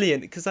fucking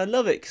brilliant, because I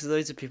love it, because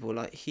those are people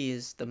like, he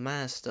is the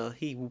master,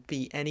 he will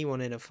beat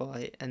anyone in a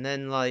fight, and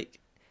then, like,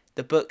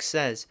 the book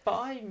says, But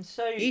I'm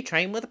so he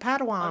trained with a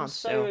Padawan. I'm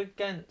so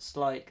against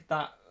like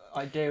that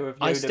idea of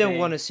Yoda I still being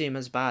want to see him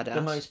as badass.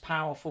 the most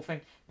powerful thing,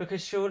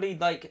 because surely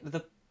like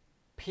the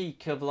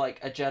peak of like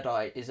a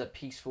Jedi is a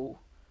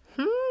peaceful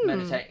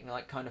meditating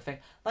like kind of thing.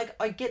 Like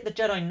I get the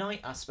Jedi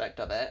Knight aspect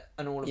of it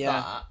and all of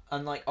that,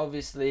 and like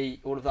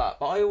obviously all of that,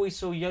 but I always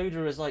saw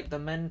Yoda as like the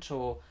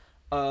mentor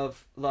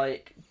of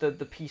like the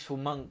peaceful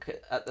monk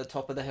at the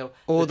top of the hill,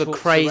 Or the taught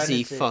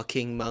crazy serenity.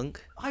 fucking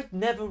monk. I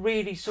never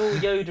really saw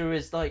Yoda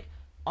as like,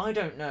 I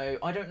don't know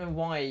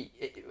why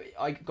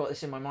I got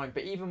this in my mind,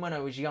 but even when I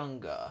was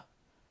younger,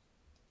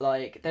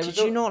 like there was.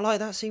 Did you not like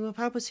that scene with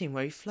Palpatine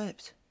where he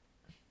flipped?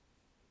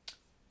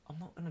 I'm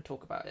not going to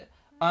talk about it.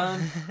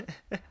 I'm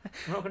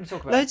not going to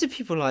talk about Loads of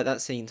people like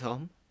that scene,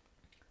 Tom.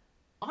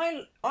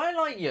 I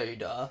like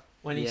Yoda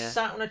when he's Yeah.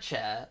 sat on a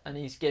chair and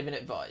he's giving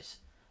advice.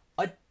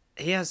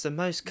 He has the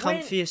most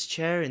When- comfiest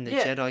chair in the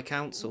Yeah. Jedi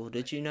Council.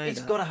 Did you know He's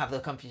that? got to have the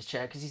comfiest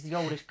chair because he's the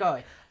oldest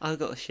guy. I've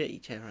got a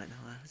shitty chair right now.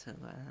 So,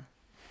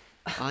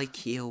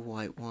 IKEA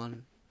white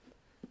one.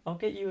 I'll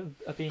get you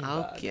a beanbag.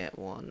 I'll get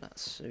one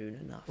soon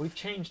enough. We've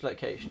changed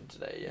location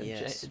today. And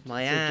Yes, Ja-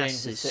 my so ass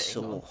James is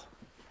sitting on- sore.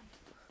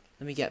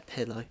 Let me get a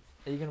pillow.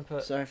 Are you going to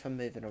put... Sorry if I'm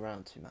moving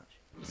around too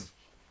much.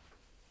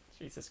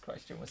 Jesus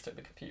Christ, you almost took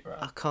the computer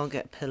I out. can't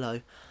get a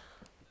pillow.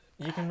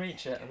 You can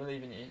reach it, I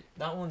believe in you.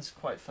 That one's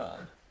quite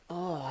firm.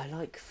 Oh, I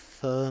like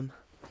firm.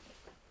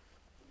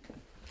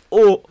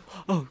 Oh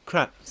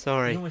crap! You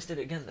Sorry. almost did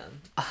it again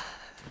then.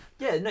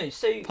 Yeah, no,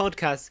 so...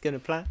 Podcast's gonna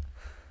play.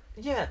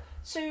 Yeah,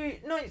 so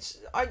no,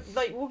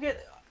 we'll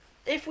get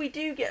if we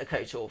do get a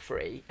KOTOR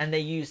 3 and they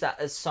use that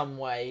as some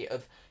way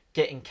of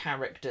getting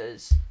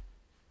characters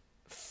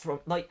from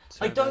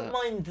I don't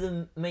mind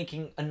them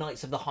making a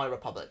Knights of the High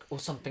Republic or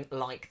something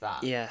like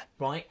that. Yeah.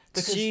 Right?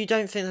 So you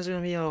don't think there's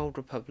gonna be an Old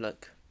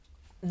Republic?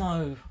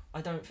 No,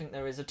 I don't think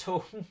there is at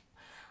all.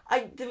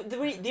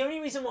 The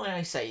only reason why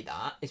I say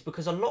that is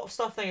because a lot of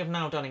stuff they have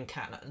now done in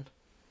canon.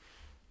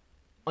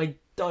 I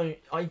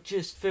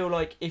just feel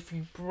like if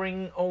you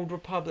bring Old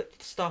Republic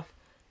stuff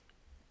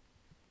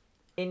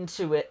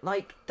into it,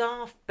 like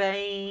Darth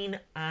Bane.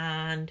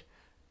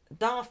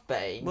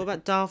 What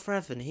about Darth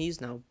Revan?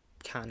 He's now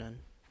canon.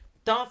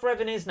 Darth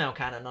Revan is now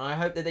canon, and I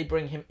hope that they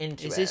bring him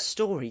into Is it. his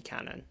story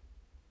canon?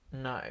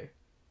 No.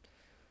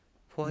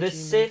 What The do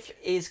you Sith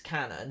is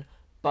canon,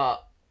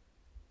 but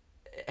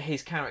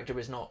his character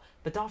is not.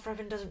 But Darth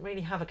Revan doesn't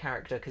really have a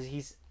character because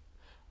he's...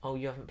 Oh,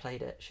 you haven't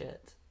played it?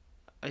 Shit.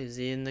 make... Is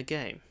he in the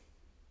game?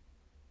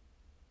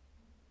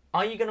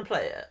 Are you going to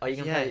play it? Are you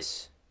going to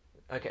Yes.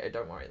 play it? Okay,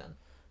 don't worry then.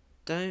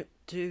 Don't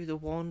do the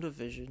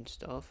WandaVision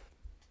stuff.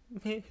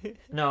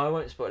 No, I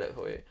won't spoil it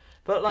for you.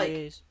 But, like,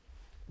 Please.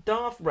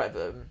 Darth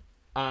Revan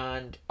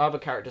and other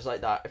characters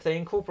like that, if they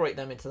incorporate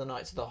them into the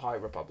Knights of the High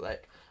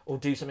Republic, or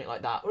do something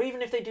like that, or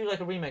even if they do like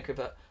a remake of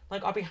it,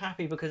 like I'd be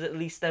happy because at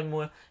least them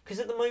were... Because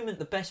at the moment,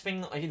 the best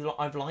thing that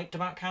I've liked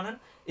about canon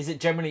is that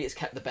generally it's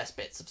kept the best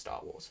bits of Star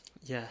Wars.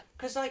 Yeah.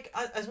 Because like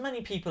as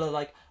many people are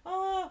like,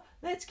 oh,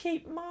 let's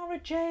keep Mara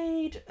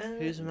Jade.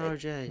 And Who's Mara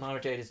Jade?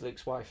 Mara Jade is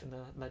Luke's wife in the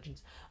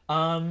Legends.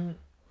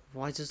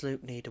 Why does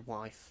Luke need a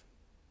wife?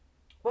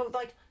 Well,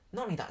 like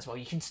not only that as well,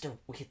 we could still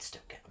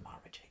get a Mara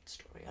Jade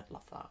story. I'd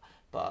love that,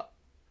 but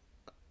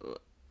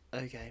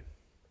Okay.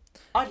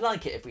 I'd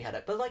like it if we had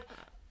it. But like,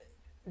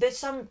 there's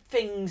some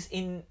things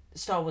in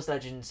Star Wars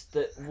Legends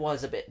that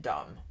was a bit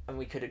dumb, and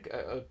we could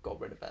have got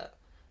rid of it.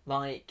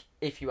 Like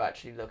if you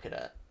actually look at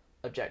it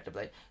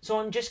objectively. So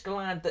I'm just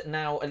glad that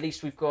now at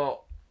least we've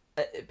got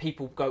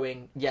people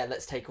going, yeah,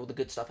 let's take all the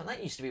good stuff, and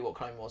that used to be what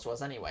Clone Wars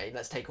was anyway.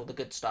 Let's take all the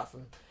good stuff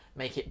and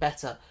make it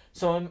better.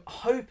 So I'm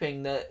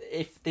hoping that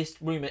if this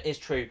rumour is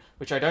true,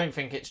 which I don't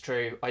think it's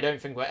true, I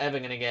don't think we're ever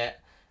going to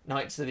get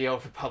Knights of the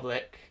Old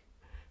Republic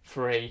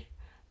 3.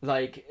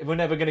 Like, we're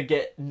never going to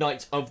get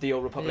Knights of the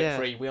Old Republic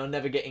 3. We are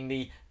never getting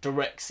the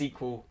direct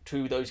sequel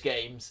to those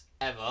games,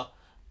 ever.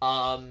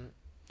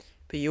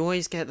 But you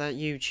always get that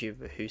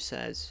YouTuber who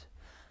says,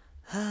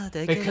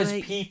 they're because gonna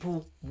make...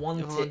 people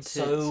want it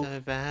so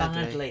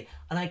badly.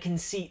 And I can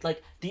see,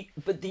 like,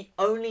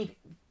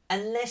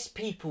 unless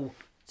people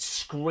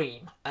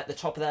scream at the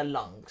top of their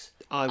lungs,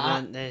 I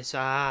want this,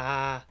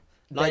 like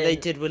they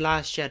did with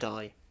Last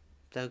Jedi.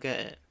 They'll get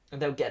it.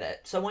 and they'll get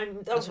it. So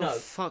That's what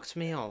fucked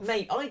me off.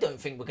 Mate, I don't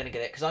think we're going to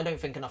get it because I don't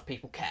think enough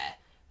people care.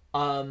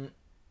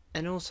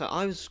 And also,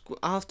 I was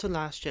after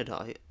Last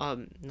Jedi.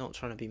 I'm not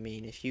trying to be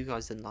mean. If you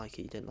guys didn't like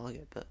it, you didn't like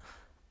it. But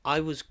I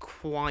was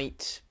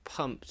quite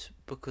pumped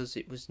because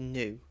it was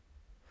new,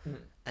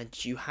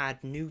 and you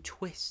had new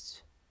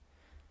twists.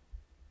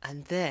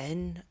 And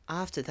then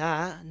after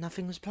that,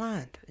 nothing was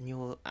planned,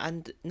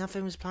 and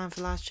nothing was planned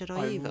for Last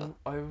Jedi either.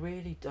 I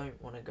really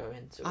don't want to go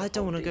into. I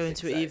don't want to go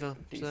into it either.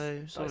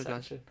 So sorry,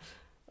 guys.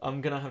 I'm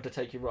gonna have to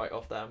take you right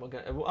off there. We'll go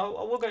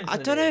into. I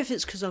don't know if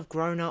it's because I've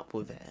grown up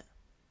with it.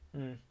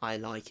 I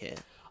like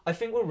it. I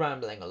think we're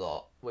rambling a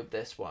lot with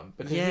this one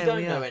because we Yeah, don't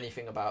we know are.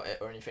 anything about it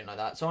or anything like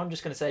that. So I'm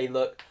just gonna say,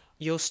 look,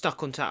 You're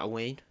stuck on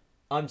Tatooine.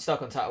 I'm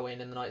stuck on Tatooine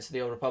in the Knights of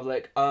the Old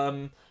Republic.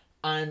 And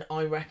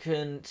I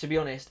reckon, to be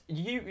honest,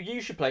 you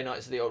should play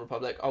Knights of the Old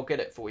Republic. I'll get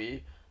it for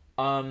you.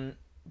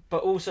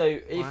 But also,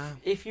 Wow.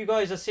 if you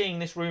guys are seeing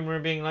this rumor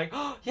and being like,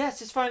 oh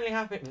yes, it's finally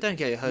happening. Don't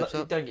get your hopes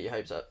up. Don't get your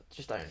hopes up.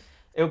 Just don't.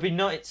 It'll be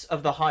Knights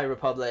of the High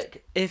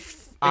Republic.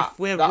 If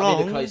we're that'll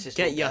be the wrong, closest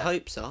get we'll your get.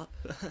 hopes up.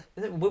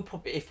 We'll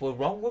probably, if we're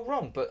wrong, we're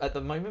wrong. But at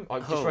the moment, I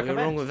just Oh, recommend.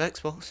 we're wrong with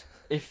Xbox.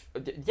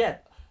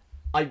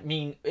 I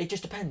mean, it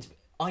just depends.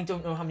 I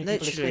don't know how many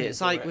people Literally, it's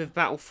like it. with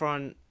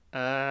Battlefront 3.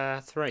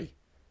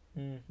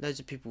 Mm. Loads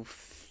of people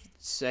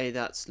say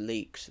that's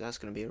leaked. That's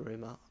going to be a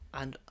rumor,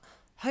 and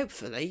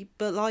hopefully,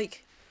 but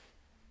like,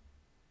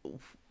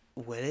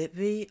 will it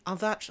be?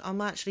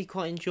 I'm actually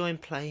quite enjoying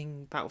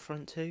playing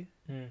Battlefront 2.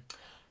 Mm.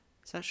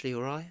 It's actually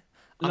alright.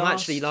 I'm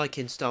actually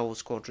liking Star Wars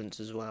Squadrons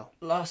as well.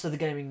 Last of the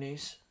gaming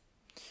news.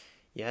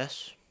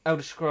 Yes.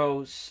 Elder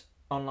Scrolls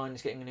Online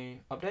is getting a new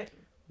update.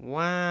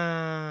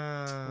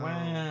 Wow.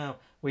 Wow.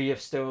 We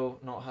have still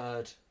not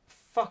heard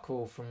fuck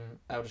all from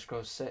Elder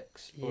Scrolls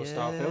 6 or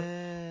Starfield.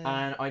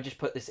 And I just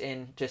put this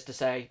in just to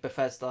say,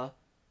 Bethesda,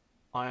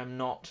 I am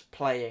not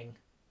playing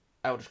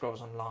Elder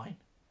Scrolls Online.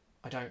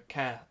 I don't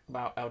care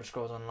about Elder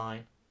Scrolls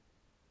Online.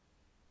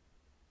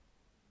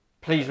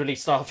 Please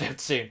release Starfield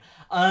soon.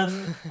 I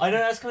know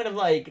that's kind of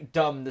like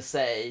dumb to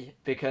say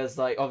because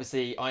like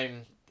obviously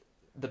I'm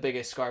the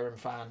biggest Skyrim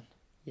fan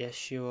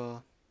Yes, you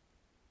are.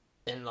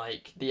 in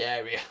like the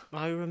area.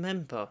 I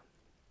remember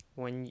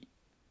when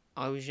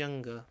I was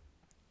younger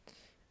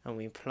and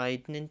we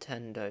played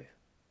Nintendo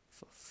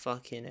for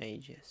fucking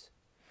ages.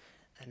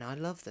 And I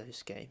love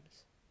those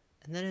games.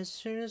 And then as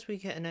soon as we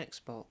get an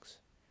Xbox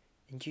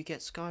and you get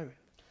Skyrim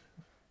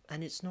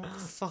and it's not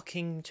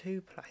fucking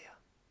 2-player.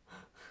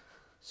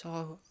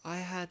 So I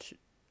had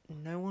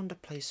no one to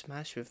play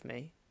Smash with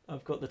me.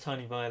 I've got the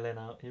tiny violin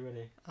out. You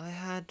ready? I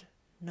had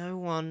no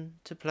one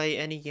to play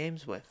any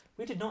games with.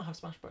 We did not have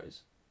Smash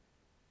Bros.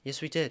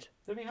 Yes, we did.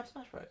 Did we have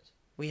Smash Bros?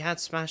 We had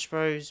Smash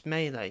Bros.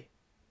 Melee.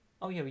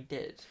 Oh yeah, we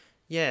did.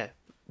 Yeah,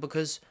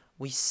 because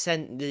we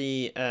sent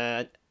the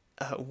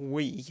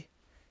Wii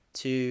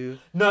to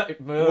No,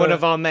 one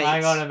of our mates.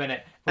 Hang on a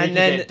minute. We And can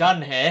then- get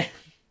done here.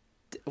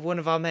 one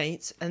of our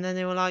mates, and then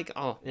they were like,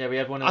 "Oh, Yeah, we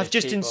had one of I've those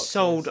just cheat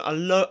installed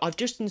boxes. I've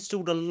just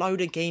installed a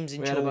load of games We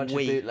into had a a bunch of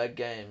Wii, bootleg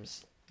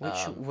games, which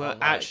were on, like,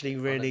 actually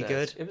on really the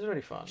good. disc. It was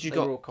really fun. You They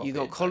were all got copied,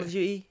 Call though. of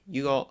Duty,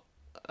 you got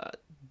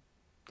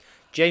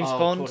James Call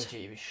Bond. of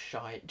Duty was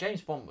shite.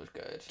 James Bond was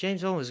good.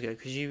 James Bond was good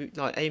because you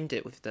like aimed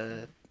it with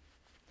the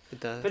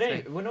But thing.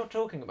 anyway, we're not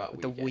talking about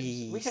With Wii the games.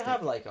 Wii We can stick.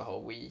 have like a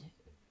whole Wii.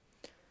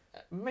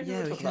 Maybe Yeah,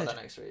 we'll we talk about could.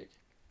 that next week.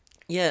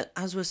 Yeah,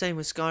 as we're saying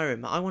with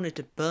Skyrim, I wanted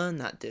to burn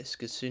that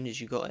disc as soon as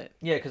you got it.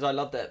 Yeah, because I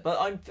loved it. But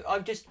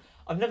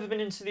I've never been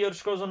into the Elder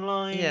Scrolls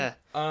Online. Yeah.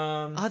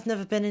 I've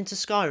never been into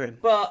Skyrim.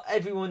 But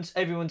everyone's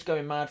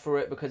going mad for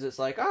it because it's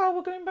like, oh,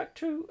 we're going back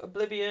to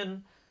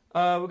Oblivion.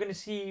 We're going to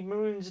see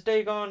Maroon's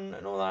Dagon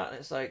and all that. And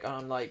it's like,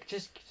 I'm like,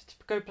 just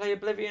go play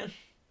Oblivion.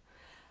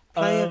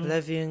 Play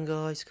Oblivion,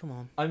 guys. Come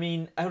on. I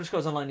mean, Elder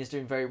Scrolls Online is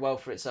doing very well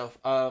for itself.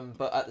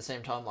 But at the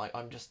same time, like,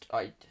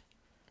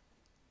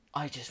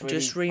 I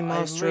just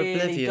remaster I really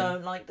Oblivion.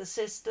 don't like the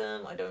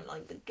system. I don't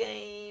like the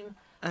game.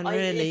 And If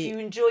really, you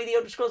enjoy the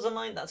Elder Scrolls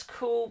Online, that's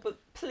cool. But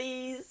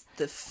please,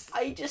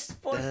 I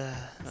just want. I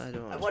don't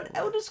I want. want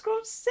Elder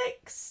Scrolls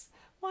 6.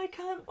 Why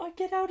can't I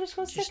get Elder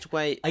Scrolls 6? Just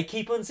wait. I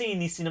keep on seeing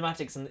these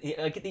cinematics and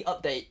I get the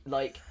update.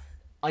 Like,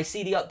 I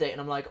see the update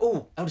and I'm like,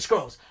 oh, Elder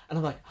Scrolls, and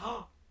I'm like,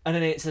 oh, and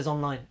then it says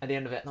online at the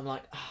end of it, and I'm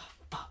like, ah,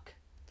 fuck.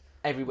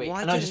 Every week,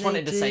 Why and I didn't just they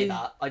wanted to say do-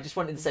 that. I just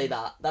wanted to say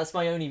that. That's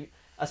my only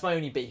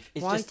beef.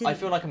 It's Why just I didn't-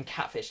 feel like I'm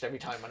catfished every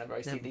time whenever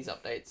I see these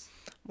updates.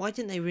 Why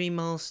didn't they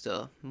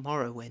remaster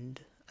Morrowind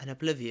and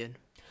Oblivion?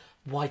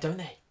 Why don't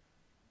they?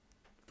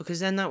 Because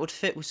then that would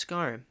fit with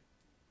Skyrim.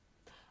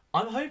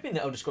 I'm hoping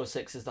that Elder Scrolls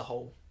 6 is the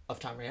whole of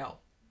Tamriel.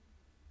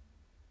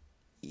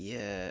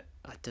 Yeah,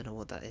 I don't know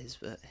what that is,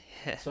 but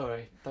yeah.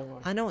 Sorry, don't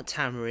worry. I know what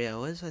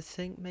Tamriel is, I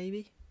think,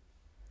 maybe.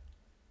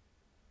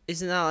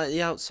 Isn't that like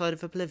the outside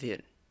of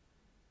Oblivion?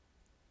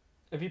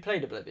 Have you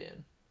played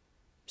Oblivion?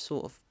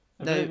 Sort of.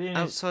 Oblivion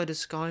No, is- outside of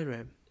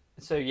Skyrim.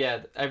 So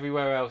yeah,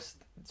 everywhere else.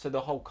 So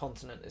the whole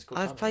continent is called.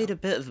 I've Tamriel. played a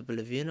bit of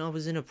Oblivion. I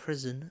was in a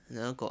prison, and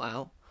then I got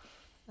out.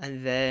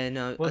 And then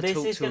Well, I this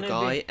talked is to a gonna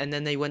guy, be- and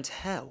then they went to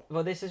hell.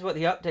 Well, this is what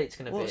the update's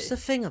going to be. What's the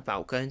thing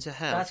about going to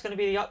hell? That's going to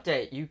be the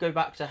update. You go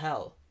back to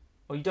hell.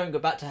 Or you don't go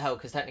back to hell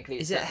because technically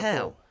it's Is it set before.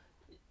 hell?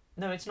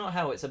 No, it's not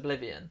hell. It's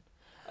Oblivion.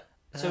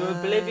 So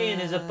Oblivion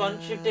is a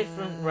bunch of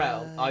different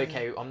realms.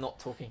 Okay, I'm not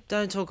talking.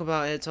 Don't talk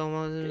about it,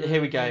 Tom.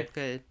 Here we go.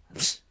 Okay.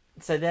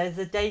 So there's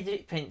the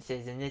Desert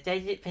Princes, and the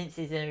Desert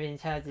Princes are in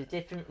charge of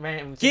different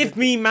realms. Give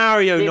me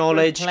Mario different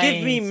knowledge.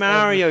 Give me planes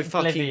Mario of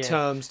fucking Oblivion.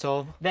 terms,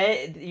 Tom.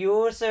 You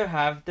also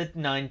have the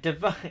 9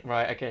 divine.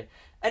 Right, okay.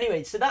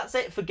 Anyway, so that's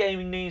it for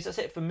gaming news. That's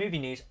it for movie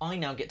news. I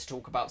now get to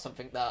talk about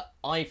something that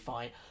I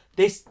find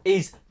this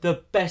is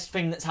the best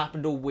thing that's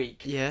happened all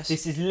week. Yes.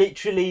 This is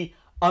literally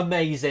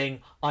amazing.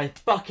 I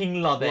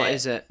fucking love it. What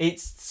is it?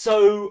 It's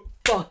so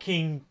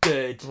fucking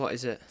good. What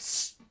is it?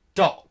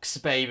 stocks,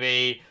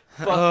 baby.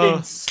 Fucking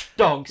Oh,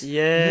 stocks.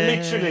 yeah.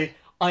 Literally,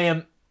 I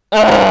am.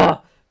 Ugh!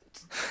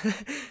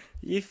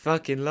 You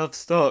fucking love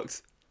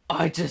stocks.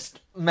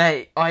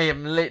 Mate, I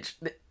am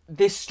literally.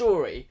 This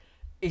story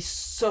is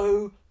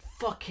so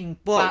fucking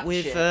What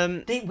with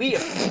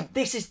batshit.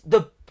 This is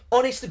the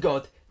honest to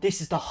God.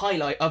 This is the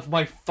highlight of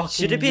my fucking.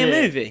 Should it be year.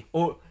 a movie?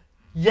 Or,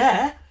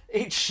 yeah,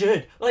 it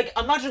should. Like,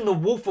 imagine the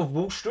Wolf of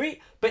Wall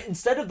Street, but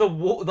instead of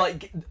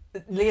like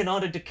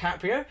Leonardo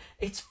DiCaprio,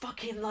 it's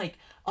fucking like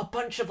a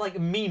bunch of like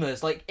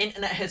memers, like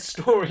internet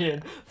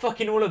historian,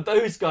 fucking all of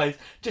those guys.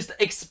 Just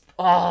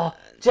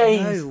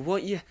James. No,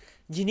 what you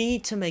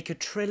need to make a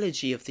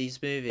trilogy of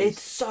these movies.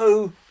 It's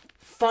so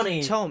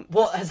funny. Tom,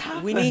 what has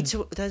happened?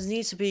 there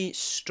needs to be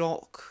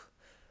stock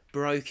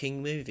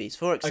broking movies.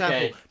 For example,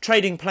 Okay.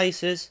 Trading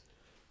Places,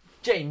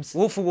 James,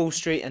 Wolf of Wall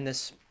Street, and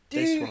this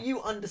do one.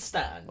 you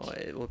understand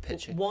We're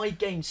pitching. why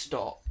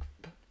GameStop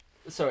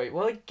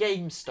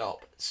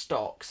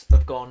stocks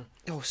have gone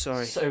Oh,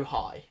 sorry. so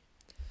high?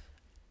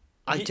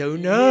 I You- don't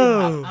You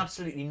know. have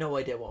absolutely no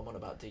idea what I'm on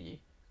about, do you?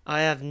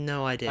 I have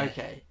no idea.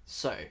 Okay,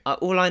 so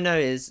All I know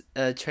is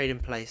Trading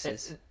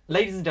Places.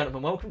 ladies and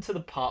gentlemen, welcome to the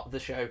part of the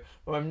show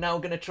where I'm now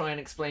going to try and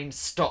explain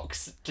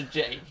stocks to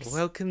James.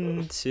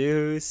 Welcome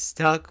to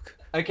Stock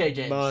Okay,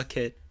 James.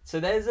 Market. So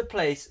there's a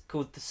place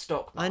called the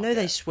stock market. I know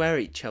they swear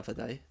at each other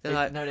though. They're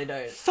like, no, they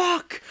don't.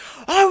 "Fuck!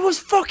 I was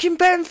fucking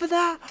betting for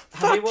that. Have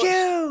Fuck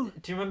you!"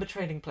 Do you remember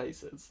Trading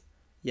Places?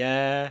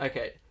 Yeah.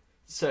 Okay,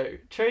 so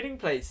Trading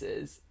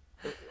Places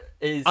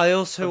is. I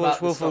also about watched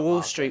the Wolf stock of Wall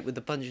market. Street with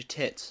a bunch of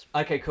tits.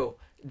 Okay, cool.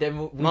 Then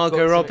we've Margot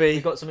got Robbie.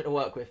 We've got something to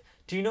work with.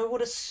 Do you know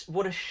what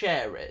a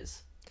share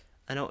is?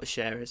 I know what a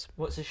share is.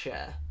 What's a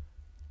share?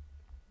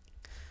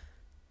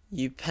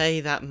 You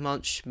pay that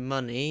much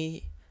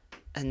money,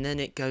 and then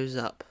it goes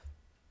up.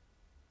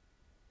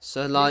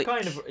 So like,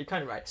 you're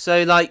kind of right.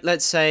 so like,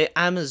 let's say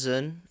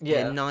Amazon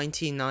Yeah. in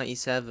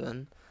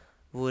 1997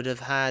 would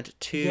have had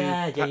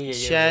Yeah,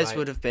 shares right.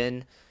 would have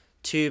been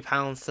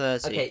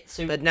 £2.30. Okay,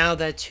 so But now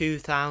they're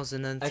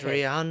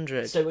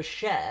 2,300. So a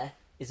share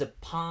is a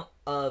part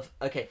of.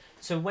 Okay,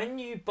 so when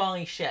you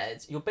buy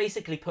shares, you're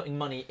basically putting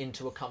money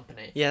into a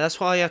company. Yeah, that's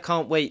why I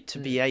can't wait to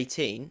Mm. be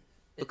 18,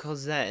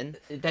 because then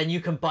Then you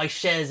can buy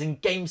shares in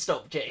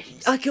GameStop,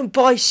 James. I can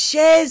buy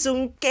shares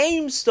on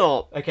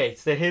GameStop. Okay,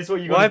 so here's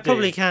what you Well, gotta I do.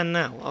 probably can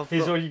now.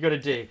 Here's what you gotta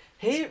do.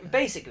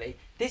 Basically,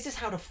 this is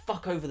how to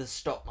fuck over the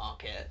stock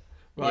market,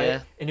 right?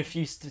 Yeah. In a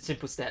few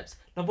simple steps.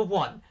 Number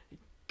 1,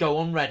 go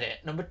on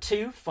Reddit. Number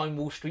 2, find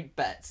Wall Street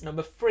Bets.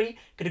 Number 3,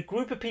 get a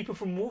group of people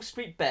from Wall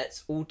Street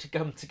Bets all to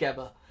come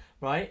together,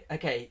 right?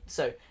 Okay,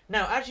 so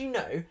now as you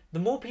know, the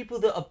more people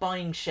that are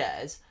buying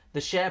shares, the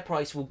share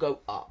price will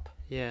go up.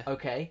 Yeah.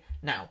 Okay,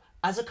 now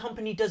as a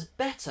company does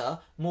better,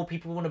 more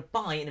people want to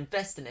buy and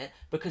invest in it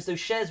because those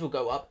shares will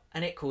go up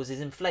and it causes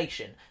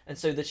inflation, and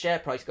so the share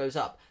price goes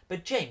up.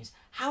 But James,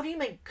 how do you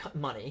make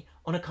money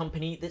on a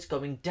company that's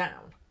going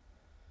down?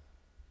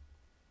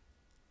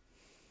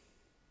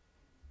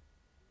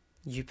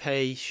 You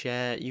pay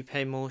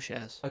more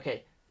shares.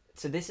 Okay,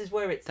 so this is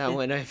where it's That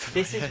went over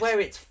this my is head. where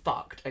it's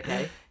fucked.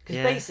 Okay, because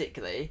Yeah.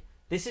 basically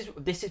this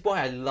is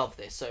why I love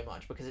this so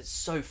much, because it's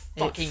so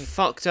fucking It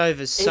fucked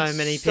over so it's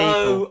many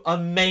so people.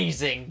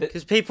 amazing that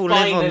 'Cause people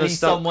live on the finally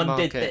stock someone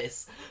market. did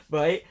this,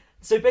 right?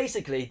 So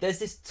basically, there's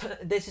this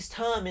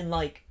term in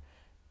like,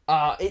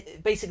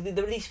 basically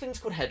there are these things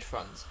called hedge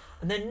funds,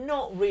 and they're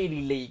not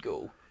really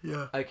legal.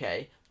 Yeah.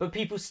 Okay, but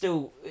people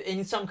still,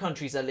 in some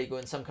countries they're legal,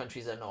 in some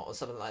countries they're not, or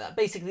something like that.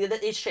 Basically,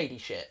 it's shady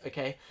shit.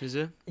 Okay. Is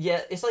it?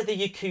 Yeah, it's like the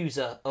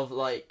Yakuza of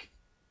like,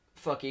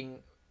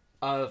 fucking,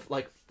 of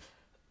like,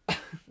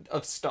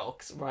 of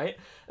stocks, right?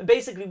 And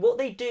basically, what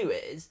they do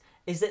is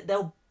that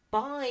they'll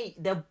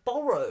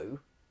borrow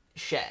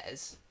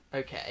shares.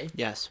 Okay,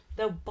 Yes.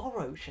 they'll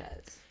borrow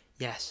shares.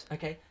 Yes.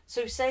 Okay,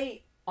 so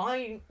say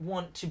I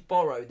want to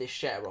borrow this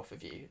share off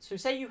of you. So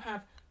say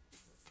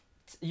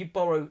you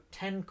borrow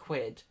 10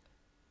 quid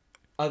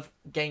of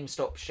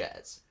GameStop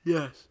shares.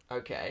 Yes.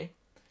 Okay.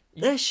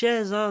 Their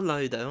shares are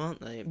low though,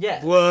 aren't they?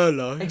 Yeah. Were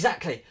low.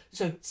 Exactly.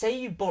 So say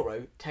you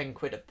borrow 10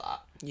 quid of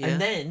that, Yeah.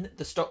 and then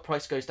the stock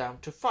price goes down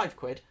to 5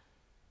 quid,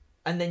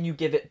 and then you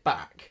give it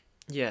back.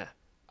 Yeah.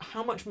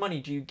 How much money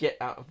do you get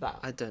out of that?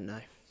 I don't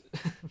know.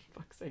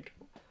 Fuck's sake.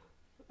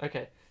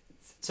 Okay.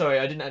 Sorry,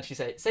 I didn't actually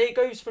say it. Say it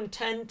goes from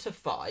 10 to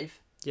 5.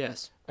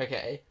 Yes.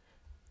 Okay.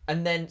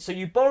 And then, so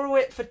you borrow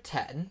it for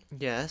 10.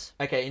 Yes.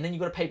 Okay, and then you've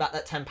got to pay back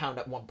that £10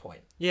 at one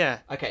point. Yeah.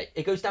 Okay,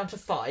 it goes down to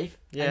 5.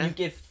 Yeah. And you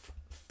give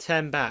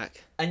 10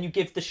 back.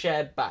 the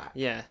share back.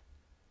 Yeah.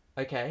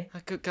 Okay.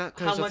 That goes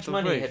How off much the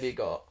money roof. have you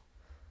got?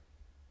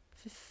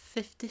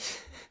 50?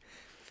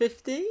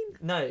 15?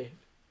 No.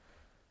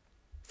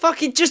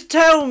 Fucking just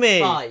tell me!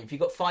 5. You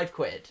got 5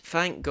 quid.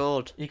 Thank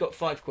God. You got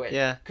 5 quid.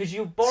 Yeah. Because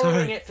you're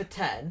borrowing Sorry. it for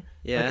 10.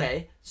 Yeah.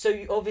 Okay. So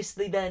you,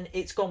 obviously then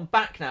it's gone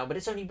back now, but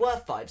it's only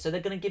worth 5. So they're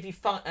going to give you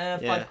 5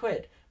 Yeah.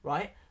 quid,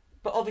 right?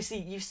 But obviously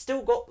you've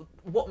still got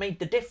what made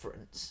the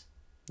difference.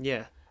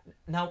 Yeah.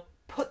 Now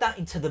put that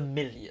into the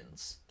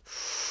millions.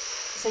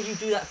 say you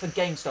do that for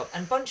GameStop,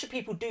 and a bunch of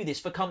people do this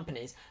for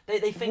companies.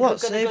 They think What? are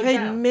So going they to go paid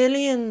down.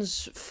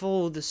 millions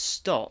for the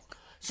stock.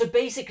 So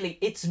basically,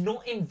 it's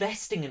not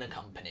investing in a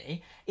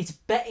company; it's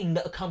betting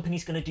that a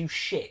company's going to do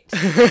shit,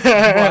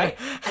 right?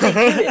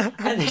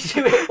 And they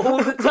do it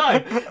all the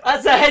time.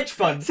 That's a hedge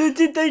fund. So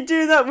did they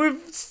do that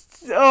with?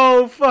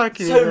 Oh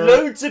fucking. So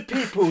loads of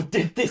people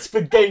did this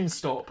for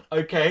GameStop,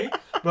 okay?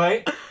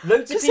 Right?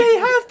 Loads of Because people. they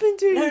have been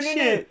doing No.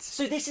 shit.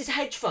 So this is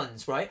hedge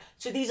funds, right?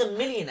 So these are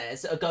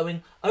millionaires that are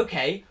going,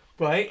 okay,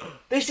 right?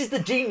 This is the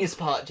genius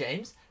part,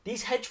 James.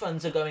 These hedge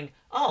funds are going,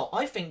 oh,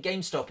 I think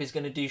GameStop is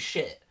going to do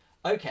shit.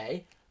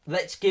 Okay,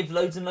 let's give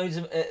loads and loads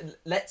of,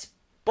 let's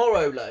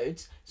borrow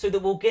loads so that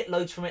we'll get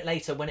loads from it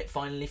later when it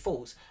finally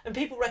falls. And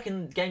people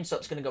reckon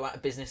GameStop's going to go out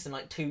of business in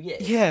like 2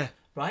 years. Yeah.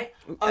 Right?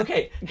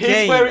 Okay,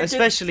 Game, where it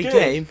especially gets good.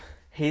 game.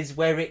 Here's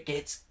where it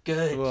gets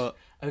good. What?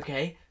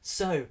 Okay,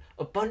 so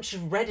a bunch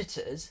of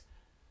Redditors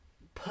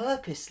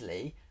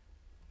purposely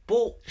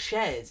bought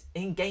shares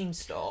in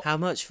GameStop, How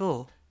much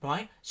for?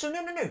 right? So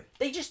no.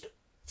 They just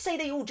say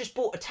they all just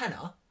bought a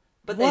tenner,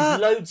 but What? there's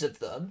loads of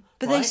them.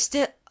 But right? they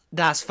still.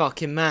 That's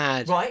fucking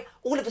mad. Right?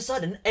 All of a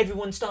sudden,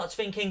 everyone starts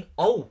thinking,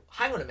 oh,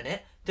 hang on a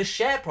minute, the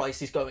share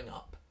price is going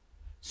up.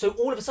 So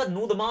all of a sudden,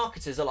 all the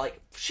marketers are like,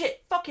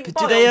 shit, fucking But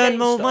buy do they on earn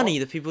more GameStop. money?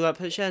 The people that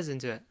put shares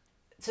into it.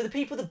 So the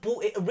people that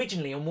bought it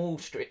originally on Wall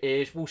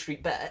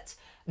Street Bet,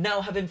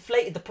 now have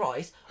inflated the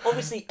price.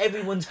 Obviously,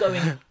 everyone's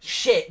going,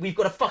 shit, we've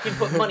got to fucking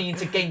put money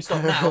into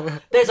GameStop now.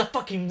 There's a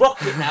fucking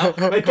rocket now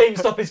where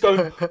GameStop is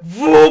going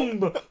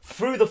vroom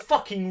through the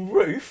fucking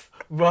roof,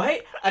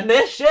 right? And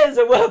their shares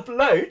are worth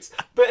loads.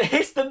 But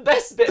here's the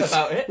best bit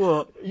about it.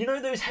 What? You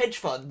know those hedge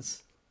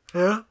funds,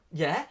 Yeah.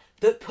 yeah,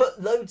 that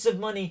put loads of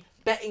money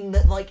betting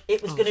that like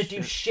it was going to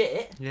do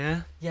shit,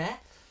 Yeah. yeah?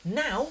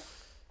 Now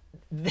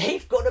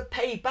they've got to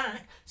pay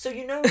back. So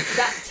you know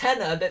that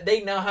tenner that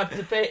they now have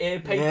to pay Yeah.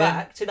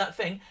 back to that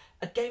thing.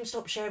 A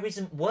GameStop share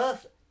isn't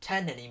worth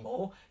 10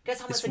 anymore. Guess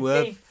how much It's a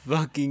worth game?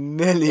 fucking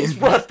millions. It's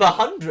worth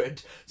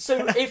 100.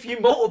 So if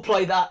you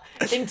multiply that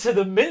into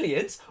the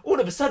millions, all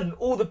of a sudden,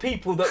 all the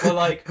people that were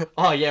like,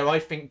 "Oh yeah, I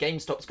think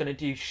GameStop's going to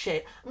do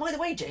shit." And by the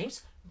way,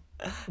 James,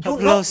 you're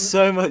I've not. lost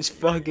so much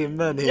fucking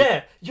money.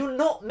 Yeah, you're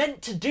not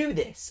meant to do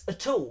this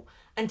at all.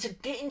 And to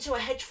get into a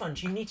hedge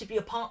fund, you need to be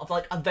a part of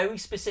like a very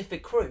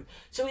specific crew.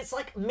 So it's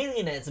like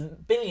millionaires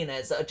and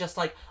billionaires that are just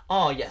like,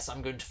 oh yes,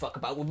 I'm going to fuck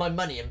about with my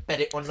money and bet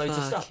it on loads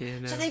of stuff.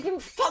 Fucking So hell. they've been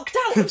fucked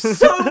out of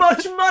so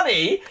much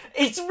money.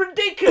 It's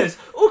ridiculous.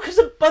 All because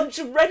a bunch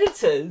of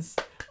Redditors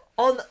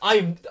on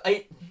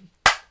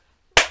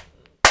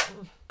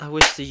I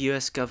wish the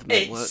US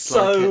government worked it's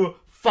like it. so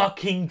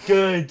fucking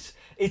good.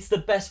 It's the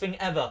best thing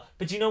ever.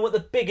 But do you know what the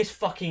biggest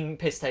fucking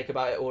piss take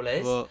about it all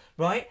is? What?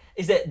 Right?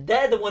 Is that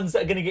they're the ones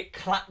that are going to get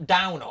clapped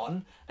down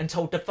on and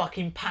told to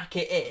fucking pack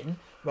it in,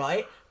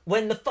 right?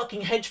 When the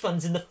fucking hedge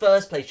funds in the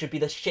first place should be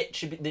the shit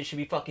that should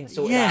be fucking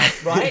sorted Yeah.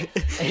 out, right?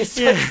 It's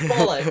such Yeah.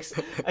 bollocks,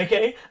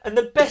 okay? And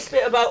the best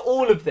bit about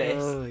all of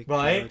this, Oh my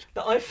right, God.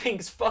 that I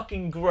think's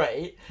fucking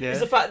great, Yeah. is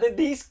the fact that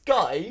these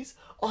guys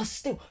are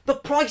still... The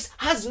price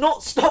has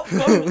not stopped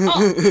going up.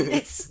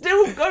 It's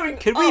still going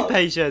Can up. we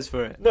pay shares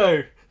for it?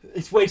 No,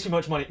 it's way too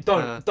much money.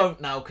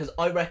 Don't now, because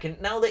I reckon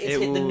now that it's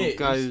It hit the will news,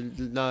 go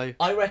low.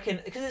 I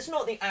reckon because it's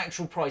not the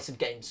actual price of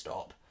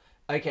GameStop.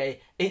 Okay,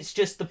 it's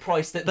just the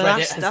price that But Reddit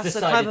that's has the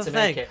decided clever to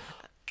make thing. it.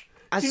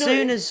 As Do you know-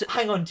 soon as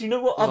hang on, do you know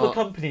what other What?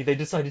 company they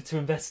decided to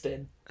invest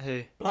in?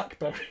 who?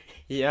 BlackBerry.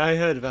 Yeah, I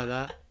heard about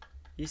that.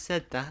 You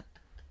said that.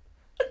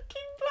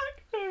 Fucking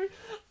BlackBerry.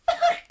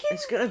 Fucking.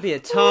 It's gonna be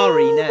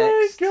Atari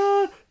next.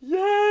 Oh my god!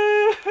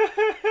 Yeah.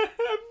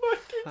 I'm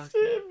fucking Fucking-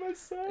 seeing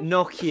myself.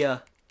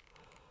 Nokia.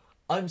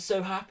 I'm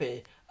so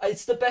happy.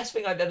 It's the best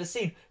thing I've ever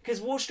seen. Because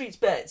Wall Street's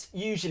bets,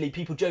 usually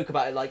people joke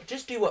about it like,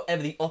 just do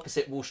whatever the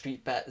opposite Wall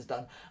Street bet has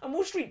done. And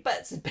Wall Street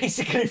bets has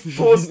basically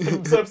forced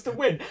themselves to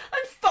win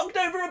and fucked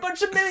over a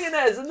bunch of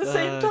millionaires at the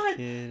same time.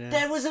 Fucking hell.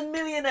 There was a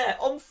millionaire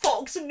on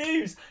Fox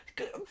News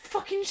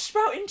fucking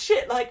sprouting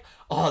shit like,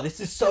 oh, this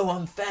is so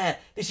unfair.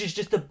 This is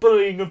just the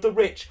bullying of the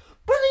rich.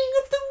 Bullying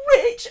of the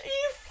rich? Are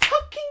you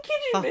fucking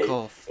kidding me? Fuck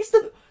off. It's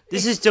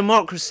This is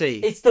democracy.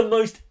 it's the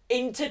most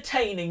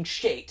entertaining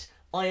shit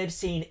I have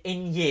seen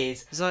in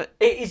years. It's like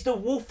It is the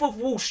Wolf of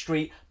Wall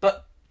Street,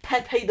 but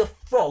Pepe the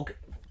Frog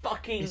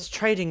fucking... it's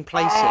trading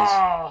places.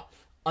 Ah,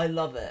 I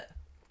love it.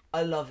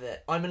 I love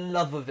it. I'm in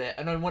love with it,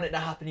 and I want it to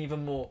happen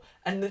even more.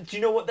 And do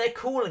you know what they're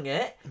calling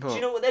it? Do What?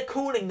 you know what they're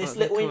calling this What are they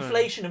little calling it?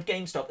 inflation of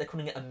GameStop? They're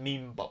calling it a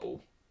meme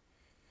bubble.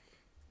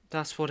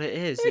 That's what it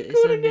is. They're It is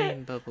a calling it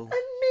meme bubble. A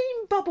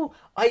meme bubble.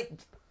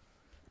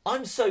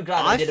 I'm so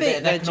glad I I did a bit think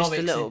of they're economics.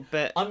 just a little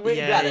bit. I'm really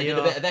yeah, glad I did you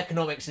a bit are. of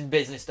economics and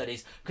business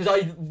studies because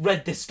I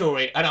read this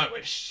story and I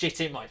was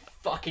shitting my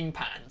fucking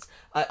pants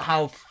at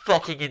how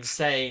fucking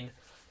insane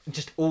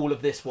just all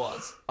of this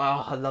was.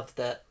 Oh, I loved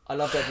it. I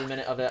loved every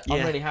minute of it. I'm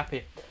Yeah. really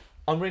happy.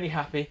 I'm really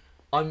happy.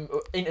 I'm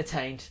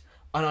entertained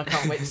and I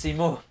can't wait to see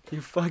more.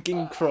 You're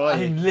fucking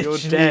crying. I'm You're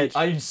literally, dead.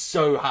 I'm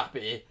so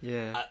happy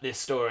Yeah. at this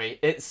story.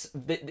 It's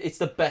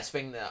the best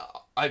thing that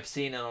I've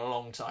seen in a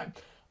long time.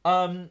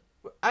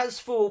 as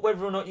for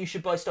whether or not you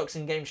should buy stocks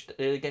in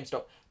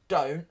GameStop,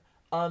 don't.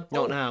 Not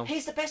now.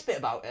 Here's the best bit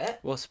about it.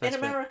 What's the best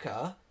in bit?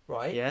 America,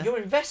 right? Yeah. Your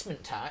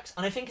investment tax,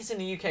 and I think it's in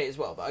the UK as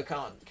well, but I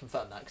can't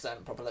confirm that because I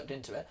haven't properly looked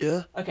into it.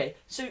 Yeah. Okay,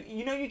 so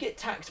you get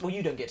taxed. Well,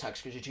 you don't get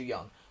taxed because you're too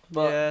young.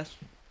 But Yes.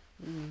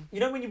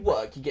 when you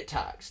work, you get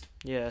taxed.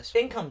 Yes.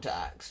 Income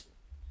tax,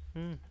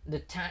 Mm. the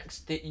tax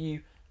that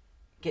you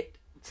get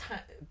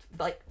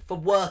like for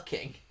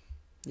working,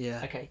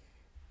 Yeah. okay,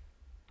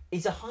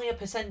 is a higher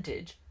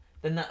percentage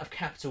than that of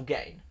capital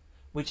gain,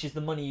 which is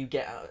the money you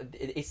get out.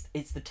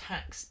 It's the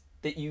tax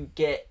that you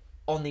get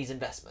on these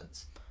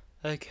investments.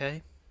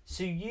 Okay.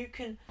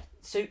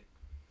 So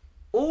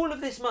all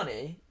of this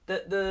money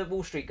that the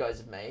Wall Street guys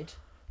have made,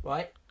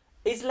 right,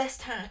 is less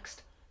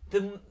taxed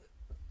than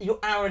your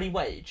hourly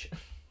wage.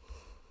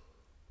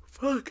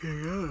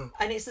 Fucking hell.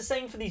 And it's the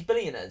same for these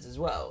billionaires as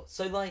well.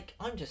 So like,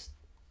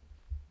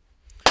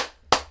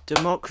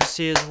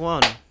 Democracy has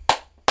won.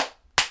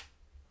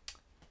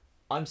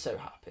 I'm so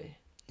happy.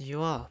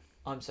 You are.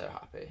 I'm so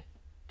happy.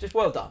 Just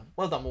well done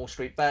Wall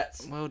Street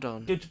bets. Well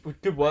done.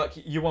 Good work.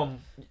 You won.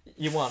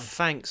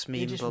 Thanks, You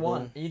meme just bubble.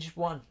 won. You just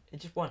won.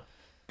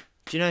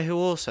 Do you know who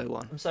also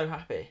won? I'm so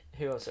happy.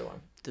 Who also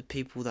won? The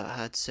people that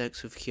had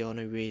sex with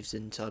Keanu Reeves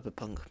in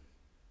Cyberpunk.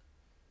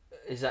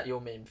 Is that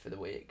your meme for the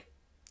week?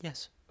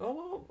 Yes.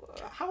 Oh, well,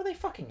 how are they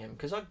fucking him?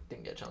 Because I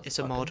didn't get a chance. It's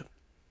to a fuck mod. him.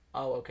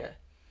 Oh, okay.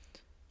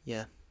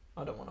 Yeah.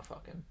 I don't want to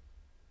fuck him.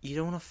 You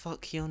don't want to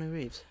fuck Keanu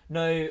Reeves?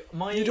 No,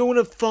 You don't want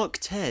to fuck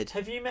Ted?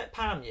 Have you met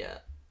Pam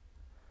yet?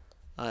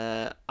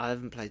 I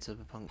haven't played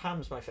Cyberpunk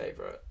Pam's my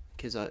favourite.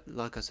 because,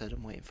 like I said,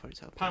 I'm waiting for it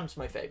to happen. Pam's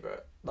my favourite.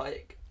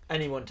 Like,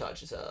 anyone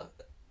touches her,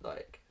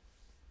 like...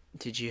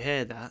 Did you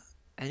hear that?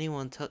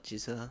 Anyone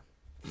touches her,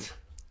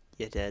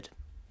 you're dead.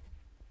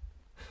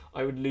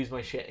 I would lose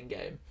my shit in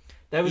game.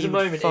 There was He a would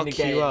moment in fuck the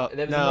game. you up.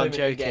 There was a No, I'm moment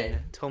in joking. game.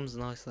 Tom's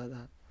nice like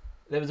that.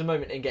 There was a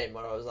moment in game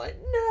where I was like,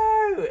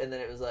 no, and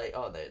then it was like,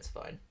 oh no, it's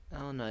fine.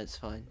 Oh no, it's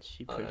fine.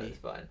 She's Oh no, pretty. it's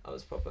fine. I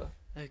was proper.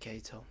 Okay,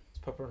 Tom. It's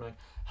proper annoying.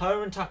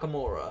 Her and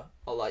Takamura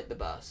are like the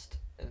best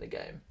in the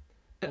game.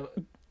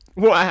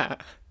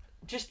 What?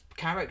 Just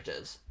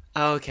characters.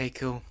 Oh, okay,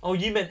 cool. Oh,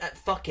 you meant at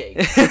fucking.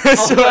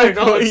 That's Oh, what no, I not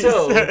thought at you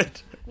all.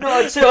 said.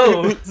 Not at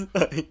all. I was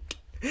like,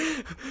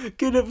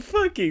 good at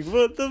fucking.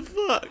 What the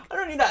fuck? I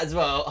don't need that as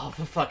well. Oh,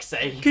 for fuck's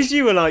sake. Because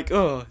you were like,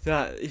 oh,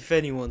 that if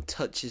anyone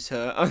touches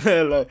her, and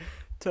they're like,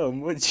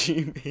 Tom, what do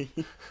you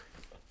mean?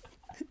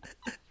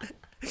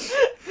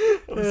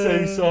 I'm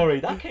so sorry.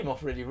 That came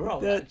off really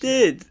wrong. That actually.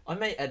 did. I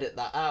may edit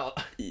that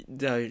out.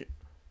 Don't.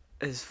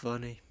 It's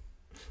funny.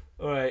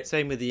 Alright.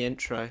 Same with the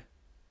intro.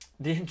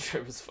 The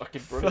intro was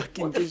fucking brilliant.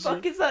 Fucking What the did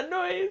fuck you- is that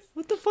noise?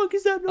 What the fuck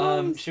is that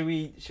noise? Should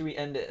we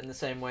end it in the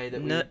same way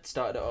that we No.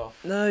 started it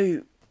off?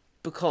 No,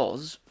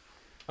 because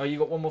Oh, you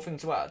got one more thing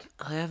to add?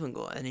 I haven't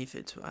got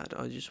anything to add.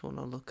 I just want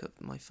to look at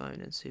my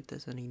phone and see if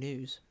there's any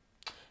news.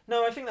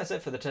 No, I think that's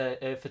it for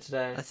for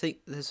today. I think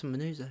there's some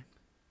news though.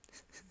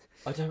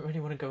 I don't really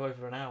want to go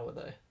over an hour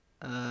though.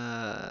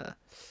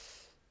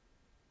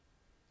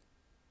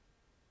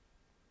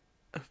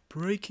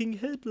 Breaking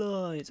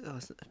headlines. Oh,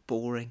 it's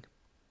boring.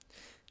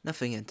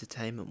 Nothing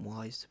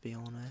entertainment-wise, to be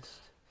honest.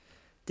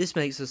 This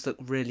makes us look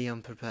really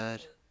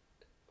unprepared.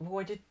 Well,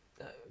 I did.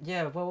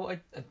 Yeah. Well,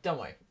 don't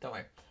worry.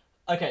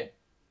 Okay,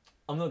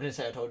 I'm not gonna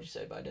say I told you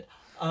so, but I did.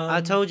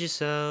 I told you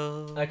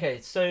so. Okay,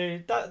 so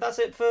that's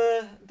it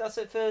for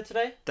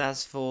today.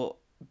 That's for...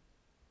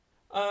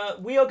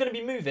 We are going to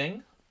be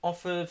moving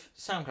off of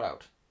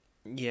SoundCloud.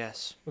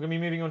 Yes, We're going to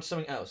be moving on to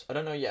something else. I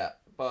don't know yet,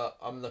 but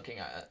I'm looking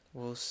at it.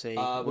 we'll see.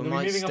 We're We gonna be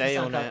might moving off stay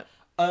of on SoundCloud.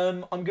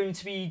 it. I'm going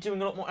to be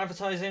doing a lot more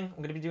advertising. I'm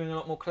going to be doing a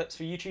lot more clips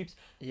for YouTube.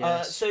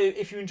 Yes. So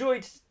if you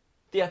enjoyed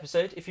the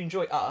episode, if you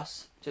enjoy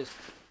us, just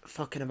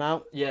Fucking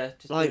about.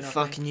 just Like doing our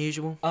thing. fucking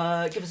usual.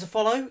 Give us a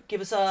follow. Give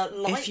us a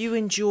like. If you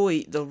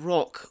enjoy The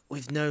Rock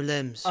with no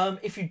limbs.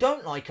 If you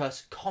don't like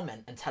us,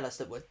 comment and tell us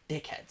that we're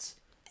dickheads.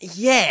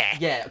 Yeah!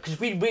 Yeah, because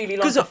we really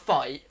like 'Cause to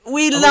fight.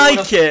 We And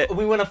like it!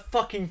 We want to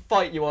fucking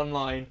fight you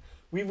online.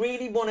 We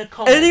really want to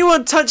comment.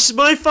 Anyone touches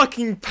my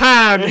fucking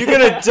Pam, you're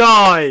gonna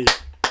die!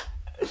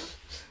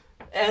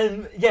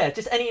 Yeah,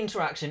 just any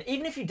interaction.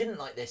 Even if you didn't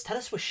like this, tell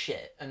us we're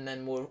shit, and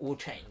then we'll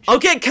change. I'll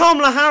get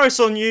Kamala Harris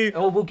on you!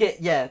 Or we'll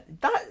get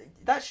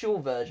that's your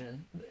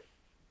version.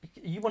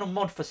 You want a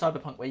mod for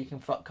Cyberpunk where you can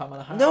fuck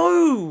Kamala Harris?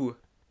 No!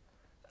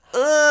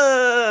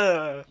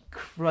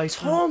 Christ,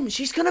 Tom,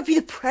 she's gonna be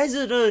the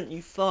president,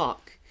 you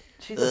fuck.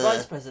 she's the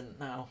vice president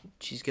now.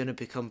 She's gonna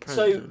become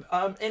president.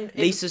 So in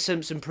Lisa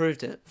Simpson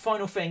proved it.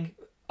 final thing,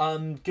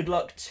 good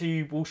luck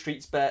to Wall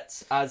Street's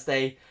bets as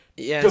they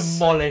Yes.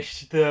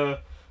 demolish the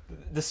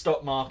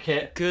stock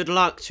market. Good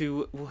luck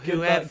to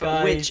whoever,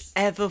 guys.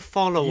 whichever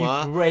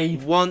follower You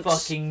brave wants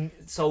fucking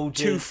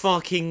soldiers. to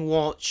fucking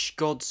watch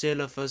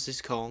Godzilla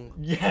vs Kong.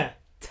 Yeah,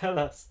 tell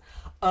us.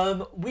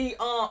 We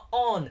are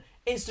on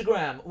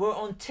Instagram. We're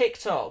on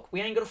TikTok.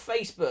 We ain't got a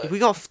Facebook. We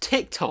got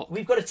TikTok.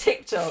 We've got a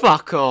TikTok.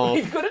 Fuck off.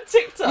 We've got a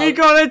TikTok. We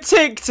got a We've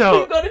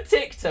TikTok. got a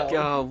TikTok.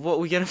 God, what are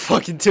we gonna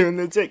fucking do on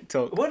the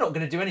TikTok? We're not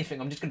going to do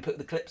anything. I'm just going to put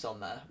the clips on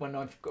there when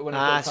I've got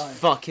That's time.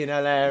 fucking Yeah,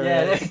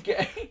 hilarious.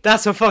 there you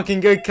That's a fucking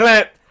good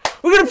clip.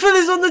 We're gonna put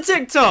this on the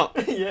TikTok.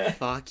 go. Yeah.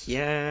 Fuck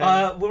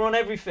yeah. We're on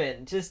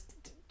everything. Just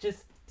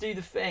do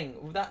the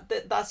thing.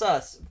 That's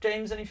us.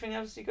 James, anything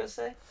else you got to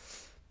say?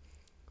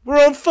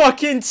 We're on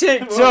fucking We're on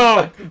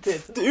TikTok. fucking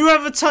TikTok.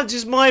 Whoever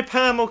touches my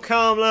Pam or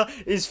Kamala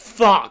is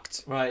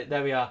fucked. Right,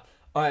 there we are.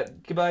 All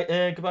right, goodbye,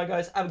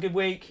 guys. Have a good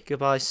week.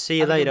 Goodbye. See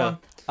you Have a good later.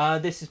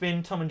 one. This has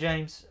been Tom and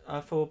James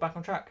for Back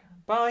on Track.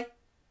 Bye.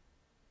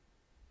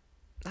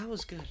 That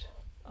was good.